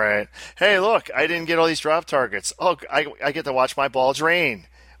challenge, all right. Hey, look, I didn't get all these drop targets. Oh, I get to watch my ball drain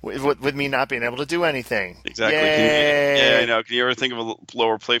with me not being able to do anything. Exactly. Yay. I know. Can you ever think of a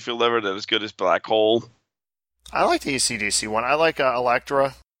lower playfield lever that is good as Black Hole? I like the AC/DC one. I like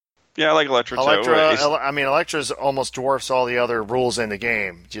Electra. Yeah, I like Electra too. Electra's almost dwarfs all the other rules in the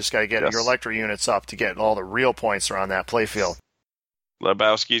game. You just got to get your Electra units up to get all the real points around that playfield.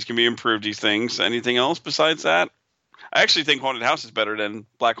 Lebowski's can be improved, these things. Anything else besides that? I actually think Haunted House is better than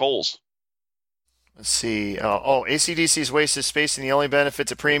Black Holes. Let's see. AC/DC's wasted space, and the only benefit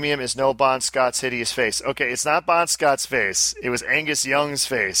to premium is no Bon Scott's hideous face. Okay, it's not Bon Scott's face. It was Angus Young's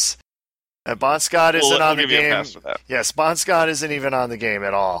face. Bon Scott isn't on the game. Yes, Bon Scott isn't even on the game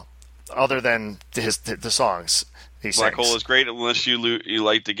at all, other than the songs. these Black things. hole is great unless you you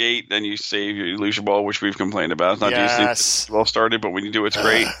light the gate, then you save, you lose your ball, which we've complained about. It's not Yes. well started, but when you do, it's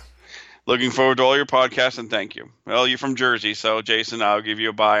great. Looking forward to all your podcasts, and thank you. Well, you're from Jersey, so Jason, I'll give you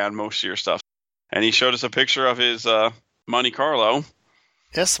a buy on most of your stuff. And he showed us a picture of his Monte Carlo.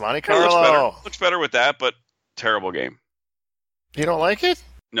 Yes, Monte It Carlo. looks better with that, but terrible game. You don't like it?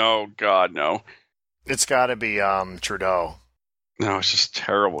 No, God, no. It's got to be Trudeau. No, it's just a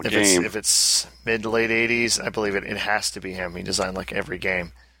terrible game. If it's mid to late 80s, I believe it has to be him. He designed like every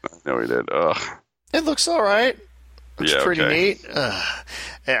game. No, he did. Ugh. It looks all right. Looks pretty okay. neat.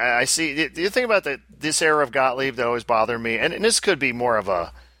 I see. The thing about this era of Gottlieb that always bothered me, and this could be more of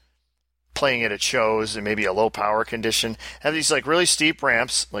a playing it at shows and maybe a low power condition, have these like really steep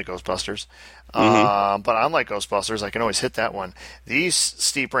ramps like Ghostbusters. But unlike Ghostbusters, I can always hit that one. These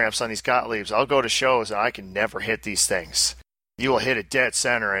steep ramps on these Gottliebs, I'll go to shows and I can never hit these things. You will hit it dead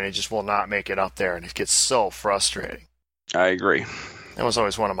center and it just will not make it up there, and it gets so frustrating. I agree. That was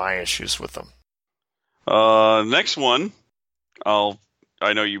always one of my issues with them. Next one,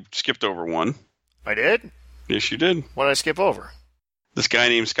 I know you skipped over one. I did? Yes, you did. What did I skip over? This guy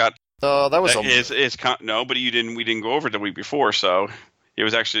named Scott. That was no, but we didn't go over it the week before, so it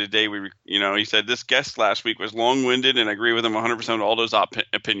was actually the day he said this guest last week was long-winded, and I agree with him 100% on all those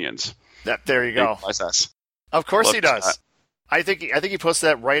opinions. There you go. Of course he does. Scott. I think he posted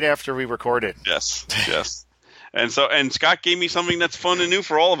that right after we recorded. Yes. And Scott gave me something that's fun and new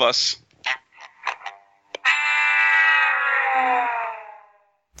for all of us.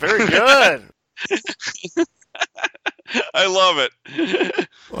 Very good. I love it.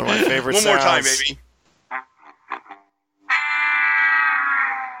 One of my favorite sounds. One more time, baby.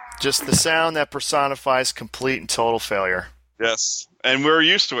 Just the sound that personifies complete and total failure. Yes, and we're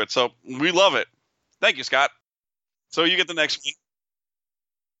used to it, so we love it. Thank you, Scott. So you get the next one.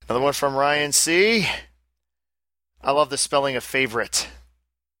 Another one from Ryan C. I love the spelling of favorite.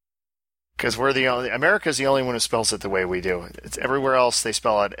 Because America's the only one who spells it the way we do. It's everywhere else they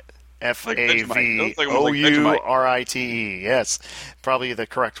spell it Favorite. Yes, probably the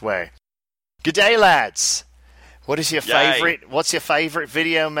correct way. Good day, lads. What's your favorite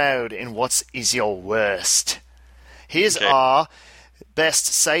video mode, and what is your worst? Here's our best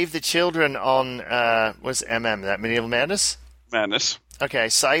Save the Children on what's that Medieval Madness? Madness. Okay,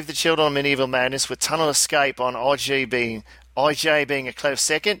 Save the Children on Medieval Madness with Tunnel Escape on IJ being a close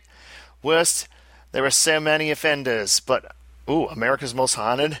second. Worst, there are so many offenders, but America's Most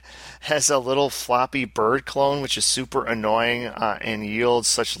Haunted has a little floppy bird clone, which is super annoying and yields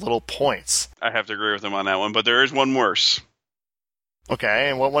such little points. I have to agree with him on that one, but there is one worse. Okay,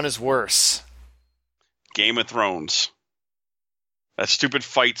 and what one is worse? Game of Thrones. That stupid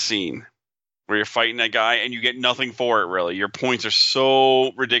fight scene where you're fighting that guy and you get nothing for it, really. Your points are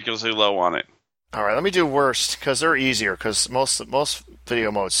so ridiculously low on it. All right, let me do worst, because they're easier, because most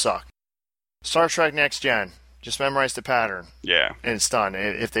video modes suck. Star Trek Next Gen. Just memorize the pattern. Yeah. And it's done.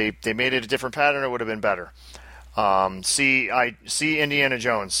 If they made it a different pattern, it would have been better. See Indiana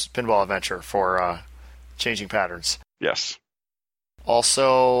Jones Pinball Adventure for changing patterns. Yes.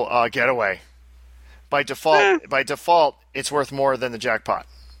 Also, Getaway. By default, it's worth more than the jackpot.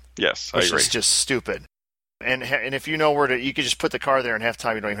 Yes, I agree. Which is just stupid. And if you know you could just put the car there in half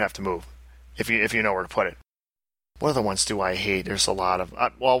time. You don't even have to move. If you know where to put it. What other ones do I hate? There's a lot of...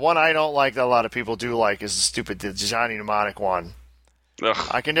 one I don't like that a lot of people do like is the Johnny Mnemonic one. Ugh.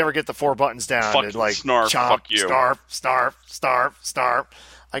 I can never get the 4 buttons down. Fucking snarf, chomp, fuck you. Snarf.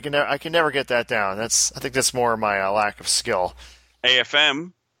 I can never get that down. I think that's more my lack of skill.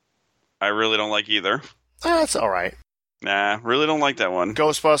 AFM, I really don't like either. That's all right. Nah, really don't like that one.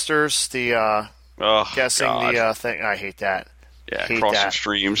 Ghostbusters, the guessing God. the thing. I hate that. Yeah, crossing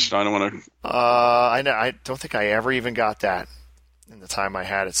streams. I don't want to... I don't think I ever even got that in the time I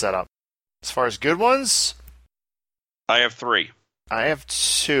had it set up. As far as good ones, I have 3. I have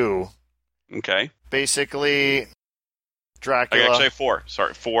 2. Okay. Basically, Dracula. I actually have 4.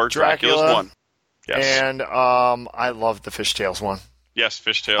 Sorry, 4. Dracula, Dracula's 1. Yes. And I love the Fishtails one. Yes,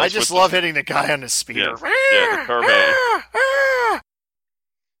 Fishtails. I just love hitting the guy on the speeder. Yeah, the curve.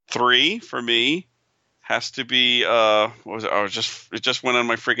 3 for me has to be what was it? It just went on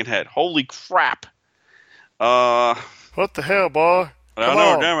my freaking head. Holy crap! What the hell, boy? I don't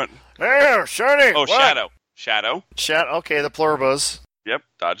know. Damn it! There, Shiny. Oh, what? Shadow. Okay, the Plurbas. Yep,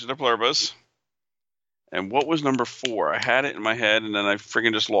 dodging the Plurbas. And what was number 4? I had it in my head, and then I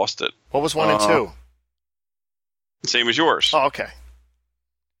freaking just lost it. What was 1 and 2? Same as yours. Oh, okay.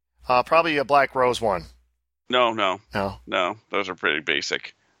 Probably a Black Rose one. No. Those are pretty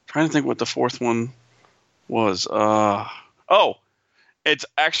basic. Trying to think what the 4th one was. It's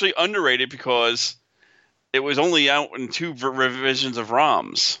actually underrated because It was only out in 2 revisions of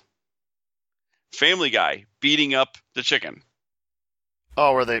ROMs. Family Guy beating up the chicken.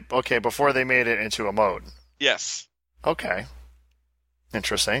 Oh, were they okay before they made it into a mode? Yes. Okay.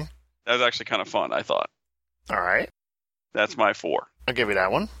 Interesting. That was actually kind of fun, I thought. All right. That's my 4. I'll give you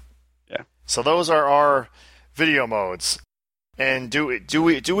that one. Yeah. So those are our video modes. And do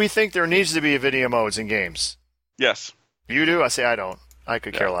we think there needs to be video modes in games? Yes. You do? I say I don't. I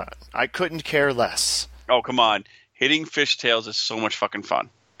could care less. I couldn't care less. Oh, come on. Hitting fishtails is so much fucking fun.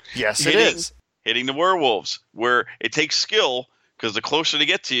 Yes, it is. Hitting the werewolves, where it takes skill, because the closer they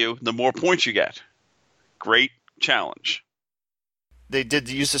get to you, the more points you get. Great challenge. They did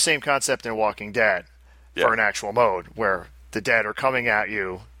use the same concept in Walking Dead for an actual mode, where the dead are coming at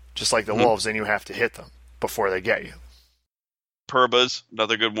you, just like the wolves, and you have to hit them before they get you. Purbas,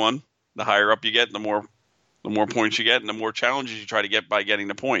 another good one. The higher up you get, the more points you get, and the more challenges you try to get by getting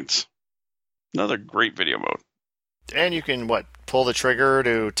the points. Another great video mode. And you can pull the trigger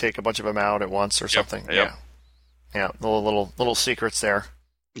to take a bunch of them out at once or something. Yep. Yeah. Little secrets there.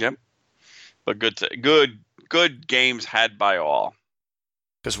 Yep. But good games had by all.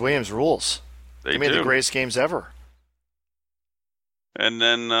 Because Williams rules. They made the greatest games ever. And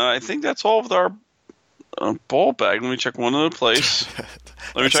then I think that's all of our ball bag. Let me check one other place.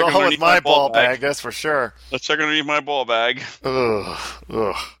 Let me check underneath my ball bag. That's for sure. Let's check underneath my ball bag.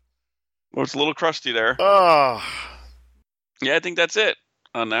 Ugh. Oh, it's a little crusty there. Oh. Yeah, I think that's it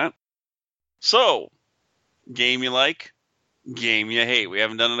on that. So, game you like, game you hate. We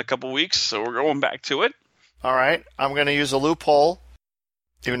haven't done it in a couple weeks, so we're going back to it. All right. I'm going to use a loophole,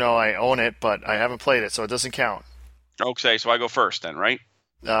 even though I own it, but I haven't played it, so it doesn't count. Okay, so I go first then, right?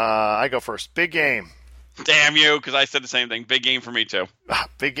 I go first. Big game. Damn you, because I said the same thing. Big game for me, too.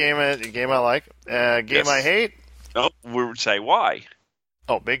 Big game, a game I like. Game I hate? Nope, we would say why.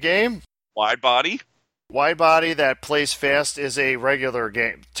 Oh, big game? Wide body? Wide body that plays fast is a regular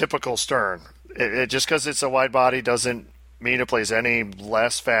game. Typical Stern. Just because it's a wide body doesn't mean it plays any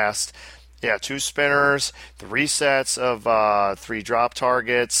less fast. Yeah, 2 spinners, 3 sets of 3 drop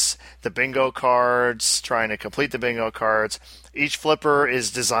targets, the bingo cards, trying to complete the bingo cards. Each flipper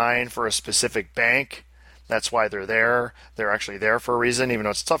is designed for a specific bank. That's why they're there. They're actually there for a reason, even though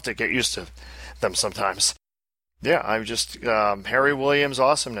it's tough to get used to them sometimes. Yeah, I'm just Harry Williams'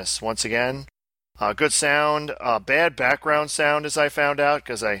 awesomeness once again. Good sound, bad background sound, as I found out,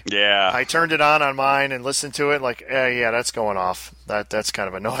 because I turned it on mine and listened to it. Like, yeah, that's going off. That's kind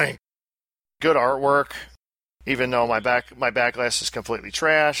of annoying. Good artwork, even though my backlash is completely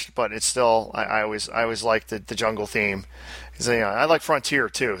trashed, but it's still I always like the jungle theme. Because I like Frontier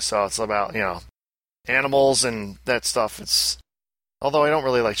too, so it's about animals and that stuff. Although I don't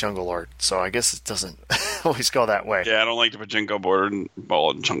really like Jungle Lord, so I guess it doesn't always go that way. Yeah, I don't like the Pachinko board and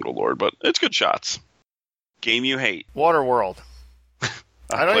ball and Jungle Lord, but it's good shots. Game you hate. Waterworld.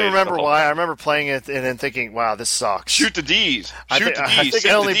 I don't even remember why. I remember playing it and then thinking, wow, this sucks. Shoot the Ds. I think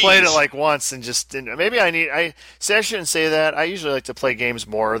I only played it like once and just didn't. Maybe I shouldn't say that. I usually like to play games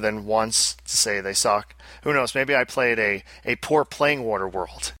more than once to say they suck. Who knows? Maybe I played a poor playing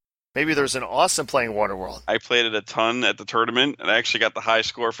Waterworld. Maybe there's an awesome playing Waterworld. I played it a ton at the tournament, and I actually got the high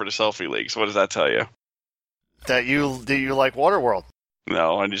score for the selfie league. So what does that tell you? That you like Waterworld.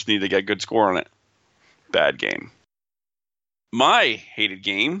 No, I just need to get a good score on it. Bad game. My hated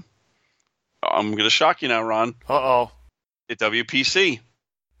game, I'm going to shock you now, Ron. Uh-oh. It's WPC.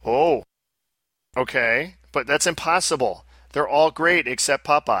 Oh. Okay. But that's impossible. They're all great except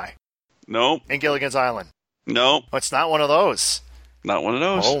Popeye. Nope. And Gilligan's Island. Nope. Oh, it's not one of those. Not one of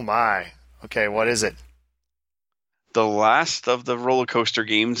those. Oh, my. Okay, what is it? The last of the roller coaster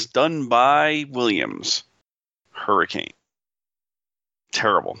games done by Williams. Hurricane.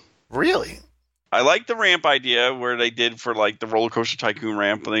 Terrible. Really? I like the ramp idea where they did for like the Roller Coaster Tycoon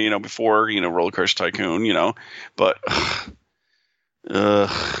ramp, before, Roller Coaster Tycoon, but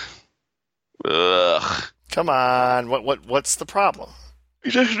Come on, what's the problem?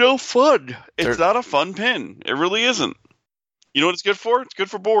 It's just no fun. It's not a fun pin. It really isn't. You know what it's good for? It's good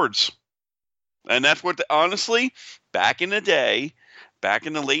for boards. And that's what, honestly, back in the day, back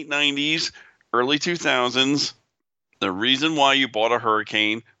in the late 90s, early 2000s, the reason why you bought a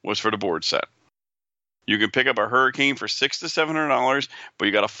Hurricane was for the board set. You can pick up a Hurricane for $600 to $700, but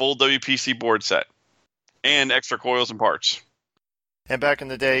you got a full WPC board set and extra coils and parts. And back in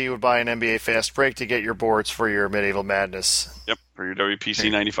the day, you would buy an NBA Fast Break to get your boards for your Medieval Madness. Yep, for your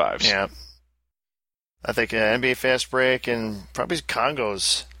WPC 95s. Yeah. I think NBA Fast Break and probably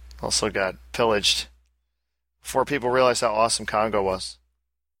Congos also got pillaged before people realized how awesome Congo was.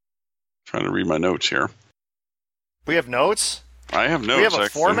 Trying to read my notes here. We have notes? I have notes. We have a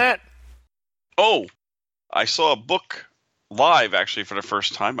format? Oh, I saw a book live actually for the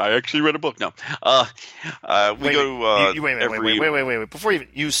first time. I actually read a book. No, Wait a minute. Before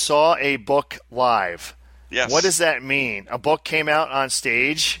you saw a book live. Yes. What does that mean? A book came out on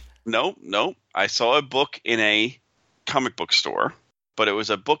stage? No. I saw a book in a comic book store, but it was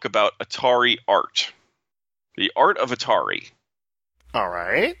a book about Atari art. The art of Atari. All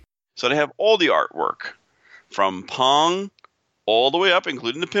right. So they have all the artwork from Pong all the way up,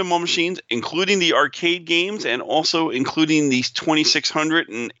 including the pinball machines, including the arcade games, and also including these 2600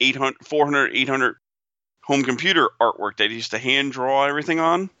 and 400, 800 home computer artwork they used to hand draw everything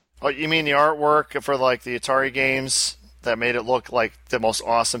on. Oh, you mean the artwork for like the Atari games that made it look like the most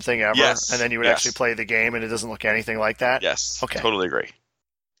awesome thing ever? Yes. And then you would actually play the game and it doesn't look anything like that? Yes. Okay. Totally agree.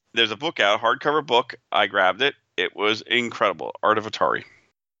 There's a book out, a hardcover book. I grabbed it. It was incredible. Art of Atari.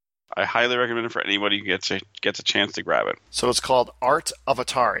 I highly recommend it for anybody who gets a chance to grab it. So it's called Art of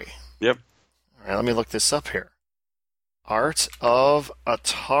Atari. Yep. All right, let me look this up here. Art of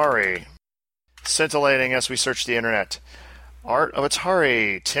Atari. Scintillating as we search the internet. Art of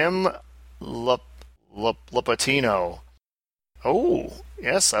Atari. Tim Lupatino. Oh,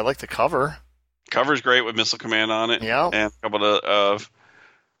 yes, I like the cover. Cover's great with Missile Command on it. Yeah. And a couple of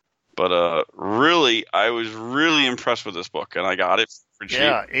really, I was really impressed with this book, and I got it for cheap.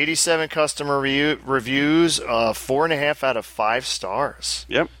 Yeah, 87 customer reviews, 4.5 out of 5 stars.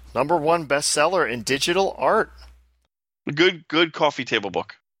 Yep. #1 bestseller in digital art. Good coffee table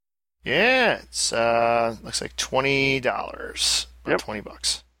book. Yeah, it's looks like $20. About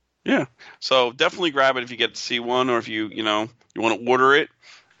 $20. Yeah. So definitely grab it if you get to see one, or if you want to order it.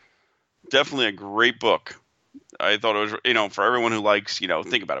 Definitely a great book. I thought it was, for everyone who likes,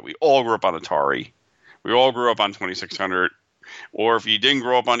 think about it. We all grew up on Atari. We all grew up on 2600. Or if you didn't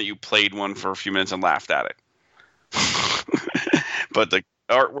grow up on it, you played one for a few minutes and laughed at it. But the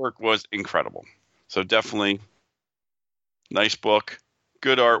artwork was incredible. So definitely nice book,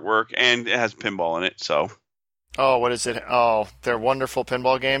 good artwork, and it has pinball in it. So. Oh, what is it? Oh, they're wonderful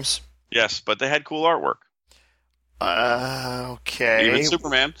pinball games? Yes, but they had cool artwork. Okay. Even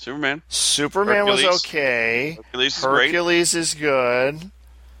Superman was okay. Hercules is good.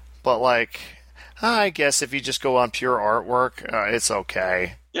 But, I guess if you just go on pure artwork, it's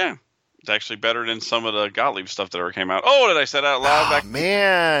okay. Yeah. It's actually better than some of the Gottlieb stuff that ever came out. Oh, did I say that out loud?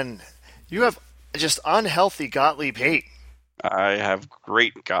 Man. You have just unhealthy Gottlieb hate. I have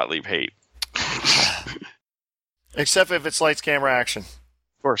great Gottlieb hate. Except if it's lights, camera, action.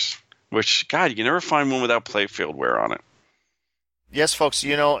 Of course. Which, God, you can never find one without playfield wear on it. Yes, folks,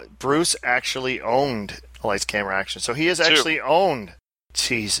 Bruce actually owned lights, camera, action. So he has actually owned,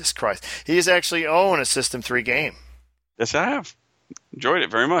 Jesus Christ, he has actually owned a System 3 game. Yes, I have. Enjoyed it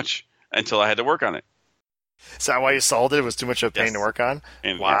very much until I had to work on it. Is that why you sold it? It was too much of a pain to work on?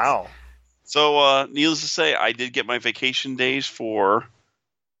 And, wow. Yes. So, needless to say, I did get my vacation days for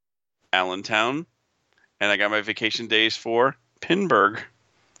Allentown, and I got my vacation days for Pinburg.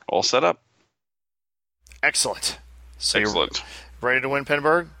 All set up. Excellent. So Excellent. You're ready to win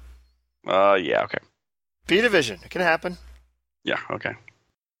Pinburg? Yeah, okay. B Division. It can happen. Yeah, okay.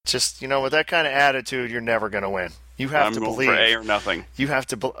 Just, with that kind of attitude, you're never going to win. You have to believe. I'm going for A or nothing. You have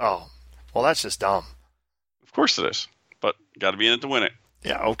to oh. Well, that's just dumb. Of course it is. But got to be in it to win it.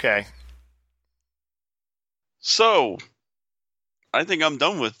 Yeah, okay. So, I think I'm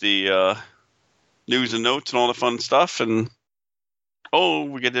done with the news and notes and all the fun stuff, and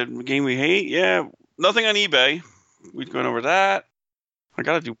we get the game we hate? Yeah. Nothing on eBay. We've gone over that. I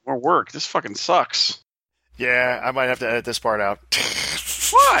gotta do more work. This fucking sucks. Yeah, I might have to edit this part out.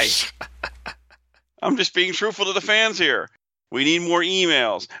 Why? I'm just being truthful to the fans here. We need more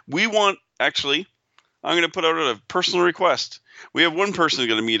emails. I'm going to put out a personal request. We have one person who's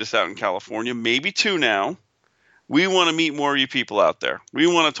going to meet us out in California, maybe two now. We want to meet more of you people out there. We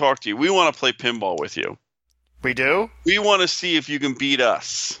want to talk to you. We want to play pinball with you. We do? We want to see if you can beat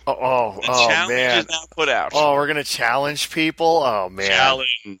us. The challenge man. Is now put out. Oh, we're going to challenge people? Oh, man.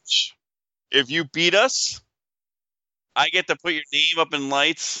 Challenge. If you beat us, I get to put your name up in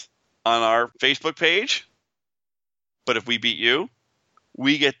lights on our Facebook page. But if we beat you,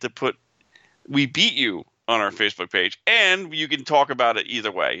 we beat you on our Facebook page. And you can talk about it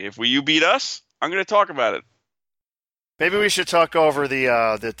either way. If you beat us, I'm going to talk about it. Maybe we should talk over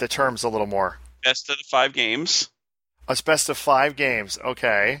the terms a little more. Best of the 5 games. It's best of 5 games.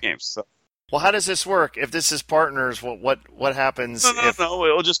 Okay. So. Well, how does this work? If this is partners, what happens? No.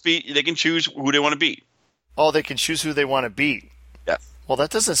 It'll just be they can choose who they want to beat. Oh, they can choose who they want to beat. Yes. Well,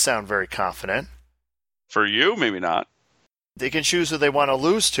 that doesn't sound very confident. For you, maybe not. They can choose who they want to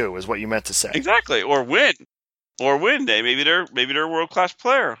lose to, is what you meant to say. Exactly, or win. Maybe they're a world-class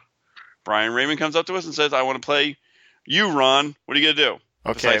player. Brian Raymond comes up to us and says, I want to play you, Ron. What are you going to do?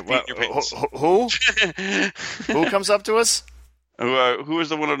 Okay, who? Who comes up to us? Who is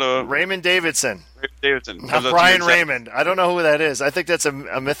the one of the... Raymond Davidson. Davidson. Not Brian Raymond. I don't know who that is. I think that's a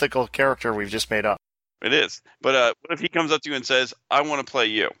mythical character we've just made up. It is. But what if he comes up to you and says, I want to play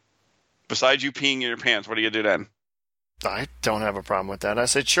you? Besides you peeing in your pants, what do you do then? I don't have a problem with that. I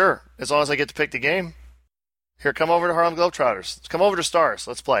said, sure, as long as I get to pick the game. Here, come over to Harlem Globetrotters. Come over to Stars.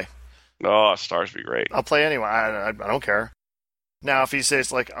 Let's play. Oh, Stars would be great. I'll play anyway. I don't care. Now, if he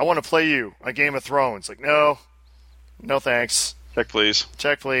says, like, I want to play you on Game of Thrones, like, no thanks. Check, please.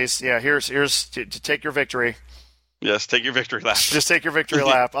 Check, please. Yeah, here's to take your victory. Yes, take your victory lap. Just take your victory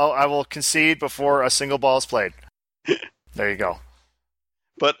lap. I will concede before a single ball is played. There you go.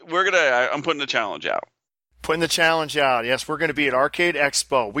 But I'm putting the challenge out. Putting the challenge out. Yes, we're going to be at Arcade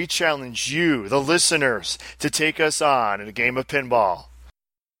Expo. We challenge you, the listeners, to take us on in a game of pinball.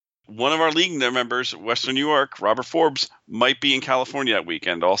 One of our league members, Western New York, Robert Forbes, might be in California that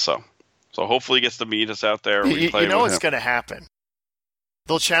weekend also. So hopefully he gets to meet us out there. You know what's going to happen.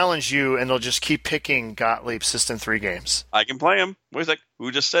 They'll challenge you, and they'll just keep picking Gottlieb System 3 games. I can play them. Wait a sec.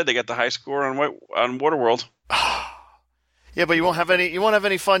 Who just said they got the high score on Waterworld? Yeah, but you won't have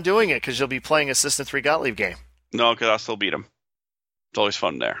any fun doing it because you'll be playing a System 3 Gottlieb game. No, because I'll still beat him. It's always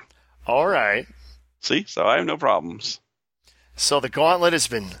fun there. All right. See? So I have no problems. So the gauntlet has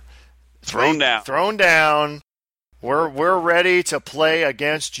been thrown down. We're ready to play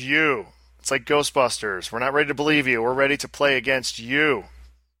against you. It's like Ghostbusters. We're not ready to believe you. We're ready to play against you.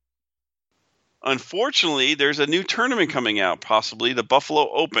 Unfortunately, there's a new tournament coming out, possibly the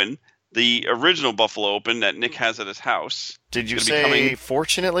Buffalo Open, the original Buffalo Open that Nick has at his house. Did you say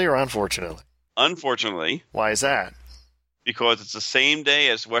fortunately or unfortunately? Unfortunately. Why is that? Because it's the same day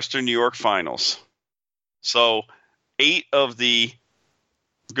as Western New York Finals. So 8 of the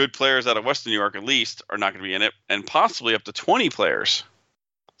good players out of Western New York, at least, are not going to be in it, and possibly up to 20 players.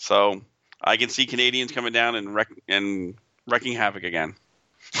 So I can see Canadians coming down and wrecking havoc again.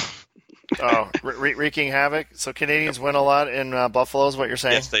 Oh, wreaking havoc? So Canadians win a lot in Buffalo is what you're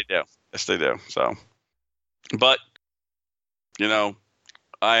saying? Yes, they do. Yes, they do. So, but, we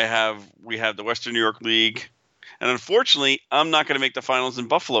have the Western New York League, and unfortunately, I'm not going to make the finals in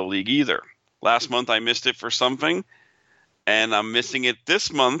Buffalo League either. Last month, I missed it for something, and I'm missing it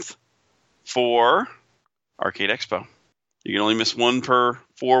this month for Arcade Expo. You can only miss one per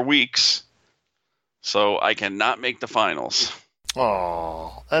 4 weeks, so I cannot make the finals.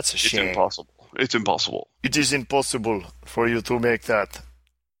 Oh, that's a shame. It's impossible. It is impossible for you to make that.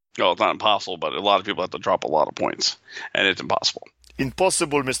 Well, it's not impossible, but a lot of people have to drop a lot of points, and it's impossible.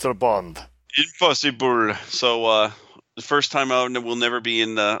 Impossible, Mr. Bond. Impossible. So the first time out, will not be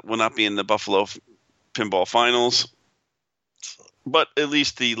in the Buffalo Pinball Finals, but at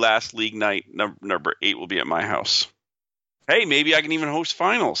least the last league night, number 8, will be at my house. Hey, maybe I can even host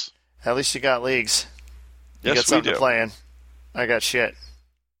finals. At least you got leagues. You got something to play in. I got shit.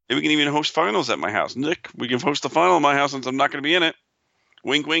 Maybe we can even host finals at my house. Nick, we can host the final at my house since I'm not going to be in it.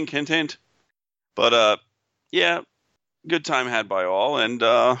 Wink, wink, hint, hint. But, yeah, good time had by all. And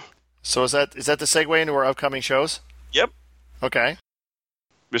so is that the segue into our upcoming shows? Yep. Okay.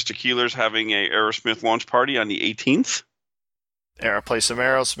 Mr. Keeler's having a Aerosmith launch party on the 18th. Play some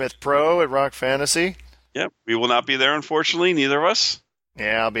Aerosmith Pro at Rock Fantasy. Yep. We will not be there, unfortunately, neither of us.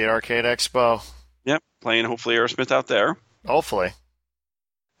 Yeah, I'll be at Arcade Expo. Yep. Playing, hopefully, Aerosmith out there. Hopefully.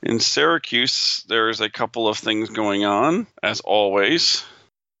 In Syracuse, there's a couple of things going on, as always.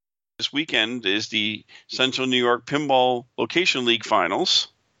 This weekend is the Central New York Pinball Location League Finals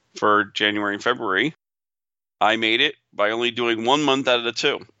for January and February. I made it by only doing 1 month out of the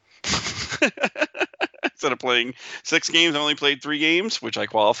 2. Instead of playing 6 games, I only played 3 games, which I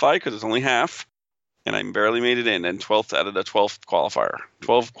qualified because it's only half. And I barely made it in, and 12th out of the 12th qualifier.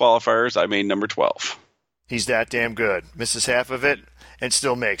 12 qualifiers, I made number 12. He's that damn good. Misses half of it and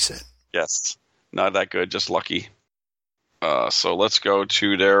still makes it. Yes. Not that good, just lucky. So let's go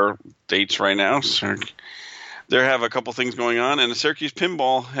to their dates right now. So they have a couple things going on, and the Syracuse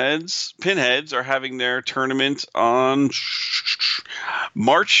Pinheads are having their tournament on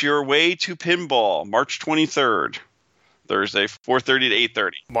March Your Way to Pinball, March 23rd. Thursday, 4:30 to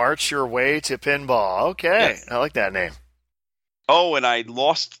 8:30. March Your Way to Pinball. Okay. Yes. I like that name. Oh, and I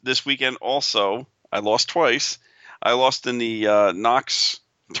lost this weekend also. I lost twice. I lost in the Knox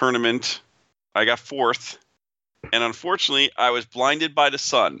tournament. I got 4th. And unfortunately, I was blinded by the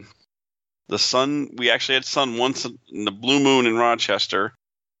sun. The sun, we actually had sun once in the blue moon in Rochester.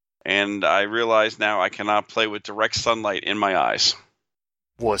 And I realize now I cannot play with direct sunlight in my eyes.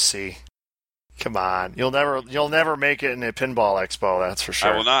 Wussy. Come on, you'll never make it in a pinball expo. That's for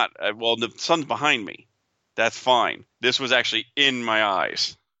sure. I will not. Well, the sun's behind me. That's fine. This was actually in my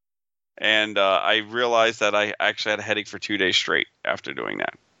eyes. And I realized that I actually had a headache for 2 days straight after doing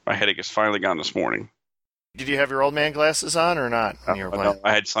that. My headache is finally gone this morning. Did you have your old man glasses on or not when you were playing? No,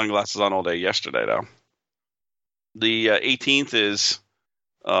 I had sunglasses on all day yesterday, though. The 18th is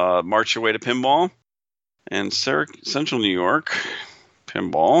March Your Way to Pinball. And Central New York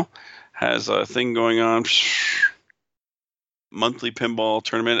Pinball has a thing going on. Monthly pinball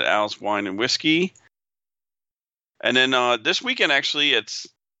tournament at Al's Wine and Whiskey. And then this weekend, actually, it's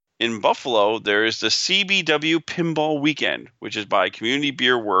in Buffalo. There is the CBW Pinball Weekend, which is by Community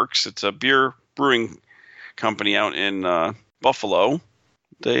Beer Works. It's a beer brewing company out in Buffalo.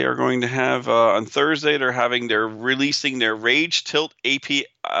 They are going to have on Thursday. They're releasing their Rage Tilt APA,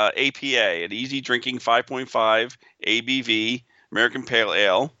 an easy drinking 5.5 ABV American Pale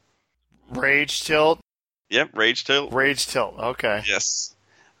Ale. Rage Tilt. Yep, Rage Tilt. Rage Tilt. Okay. Yes,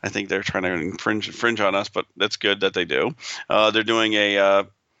 I think they're trying to infringe on us, but that's good that they do. They're doing a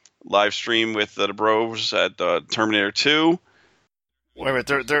live stream with the Bros at Terminator 2. Wait a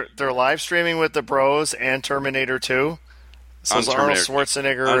minute, they're live streaming with the Bros and Terminator 2? So Arnold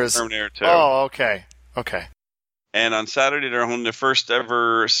Schwarzenegger is Terminator 2. Oh, okay. And on Saturday, they're holding the first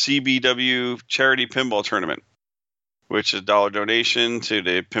ever CBW charity pinball tournament, which is $1 donation to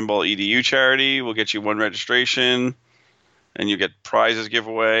the Pinball EDU charity. We'll get you one registration, and you get prizes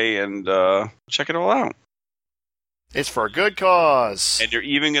giveaway, and check it all out. It's for a good cause. And you're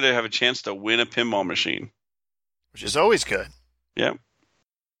even going to have a chance to win a pinball machine, which is always good. Yep.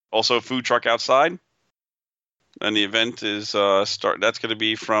 Also, a food truck outside. And the event is that's going to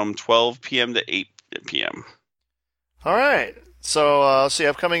be from 12 p.m. to 8 p.m. All right. So let's see,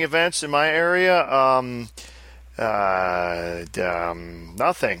 upcoming events in my area.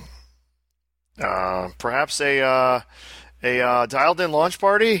 Nothing. Perhaps a dialed-in launch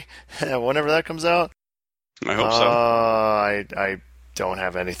party whenever that comes out. I hope so. I don't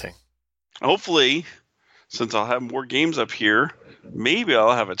have anything. Hopefully, since I'll have more games up here, maybe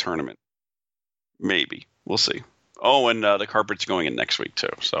I'll have a tournament. Maybe. We'll see. Oh, and the carpet's going in next week,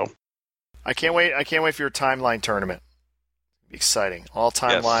 too. So I can't wait. I can't wait for your timeline tournament. Exciting. All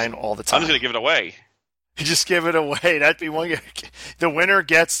timeline, all the time. I'm just going to give it away. You just give it away. That'd be one. The winner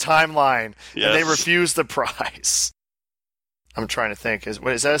gets timeline, and they refuse the prize. I'm trying to think. Is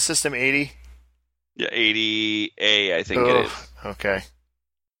that a System 80? Yeah, 80A, I think it is. Okay.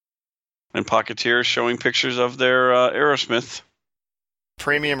 And Pocketeer showing pictures of their Aerosmith.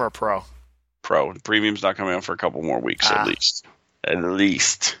 Premium or Pro? Pro. Premium's not coming out for a couple more weeks at least. At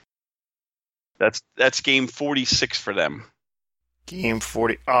least. That's game 46 for them. Game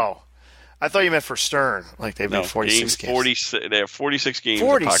 40. Oh. I thought you meant for Stern. Like they've been 46 games. They have 46 games.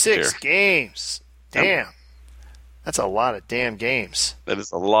 46 games. Damn. Yep. That's a lot of damn games. That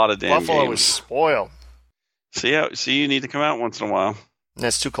is a lot of damn games. Buffalo was spoiled. See, you need to come out once in a while.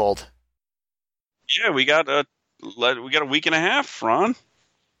 That's too cold. Yeah, we got a week and a half, Ron,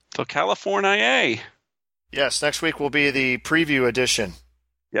 till California. Yes, next week will be the preview edition.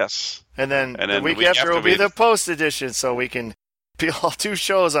 Yes. And then the week after will be the post edition, so we can be all two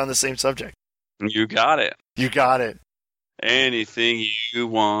shows on the same subject. You got it. You got it. Anything you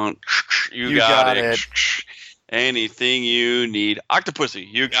want, you got it. Anything you need. Octopussy,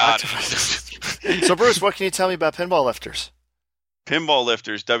 you got it. So, Bruce, what can you tell me about pinball lifters? Pinball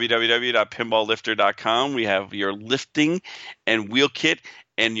lifters, www.pinballlifter.com. We have your lifting and wheel kit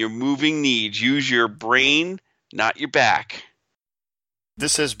and your moving needs. Use your brain, not your back.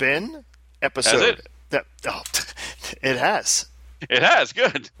 This has been episode. Has it? It has. It has.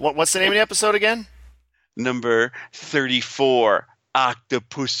 Good. What's the name of the episode again? Number 34,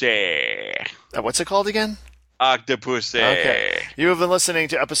 Octopussy. What's it called again? Octopussy. Okay. You have been listening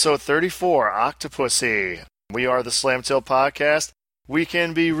to episode 34, Octopussy. We are the Slam Till Podcast. We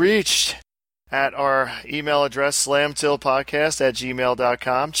can be reached at our email address,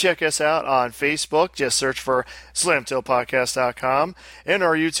 slamtillpodcast@gmail.com. Check us out on Facebook. Just search for slamtillpodcast.com. And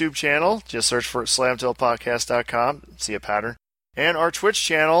our YouTube channel. Just search for slamtillpodcast.com. See a pattern. And our Twitch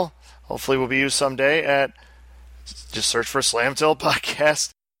channel, hopefully will be used someday, at just search for Slam Till Podcast.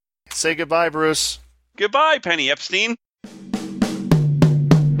 Say goodbye, Bruce. Goodbye, Penny Epstein.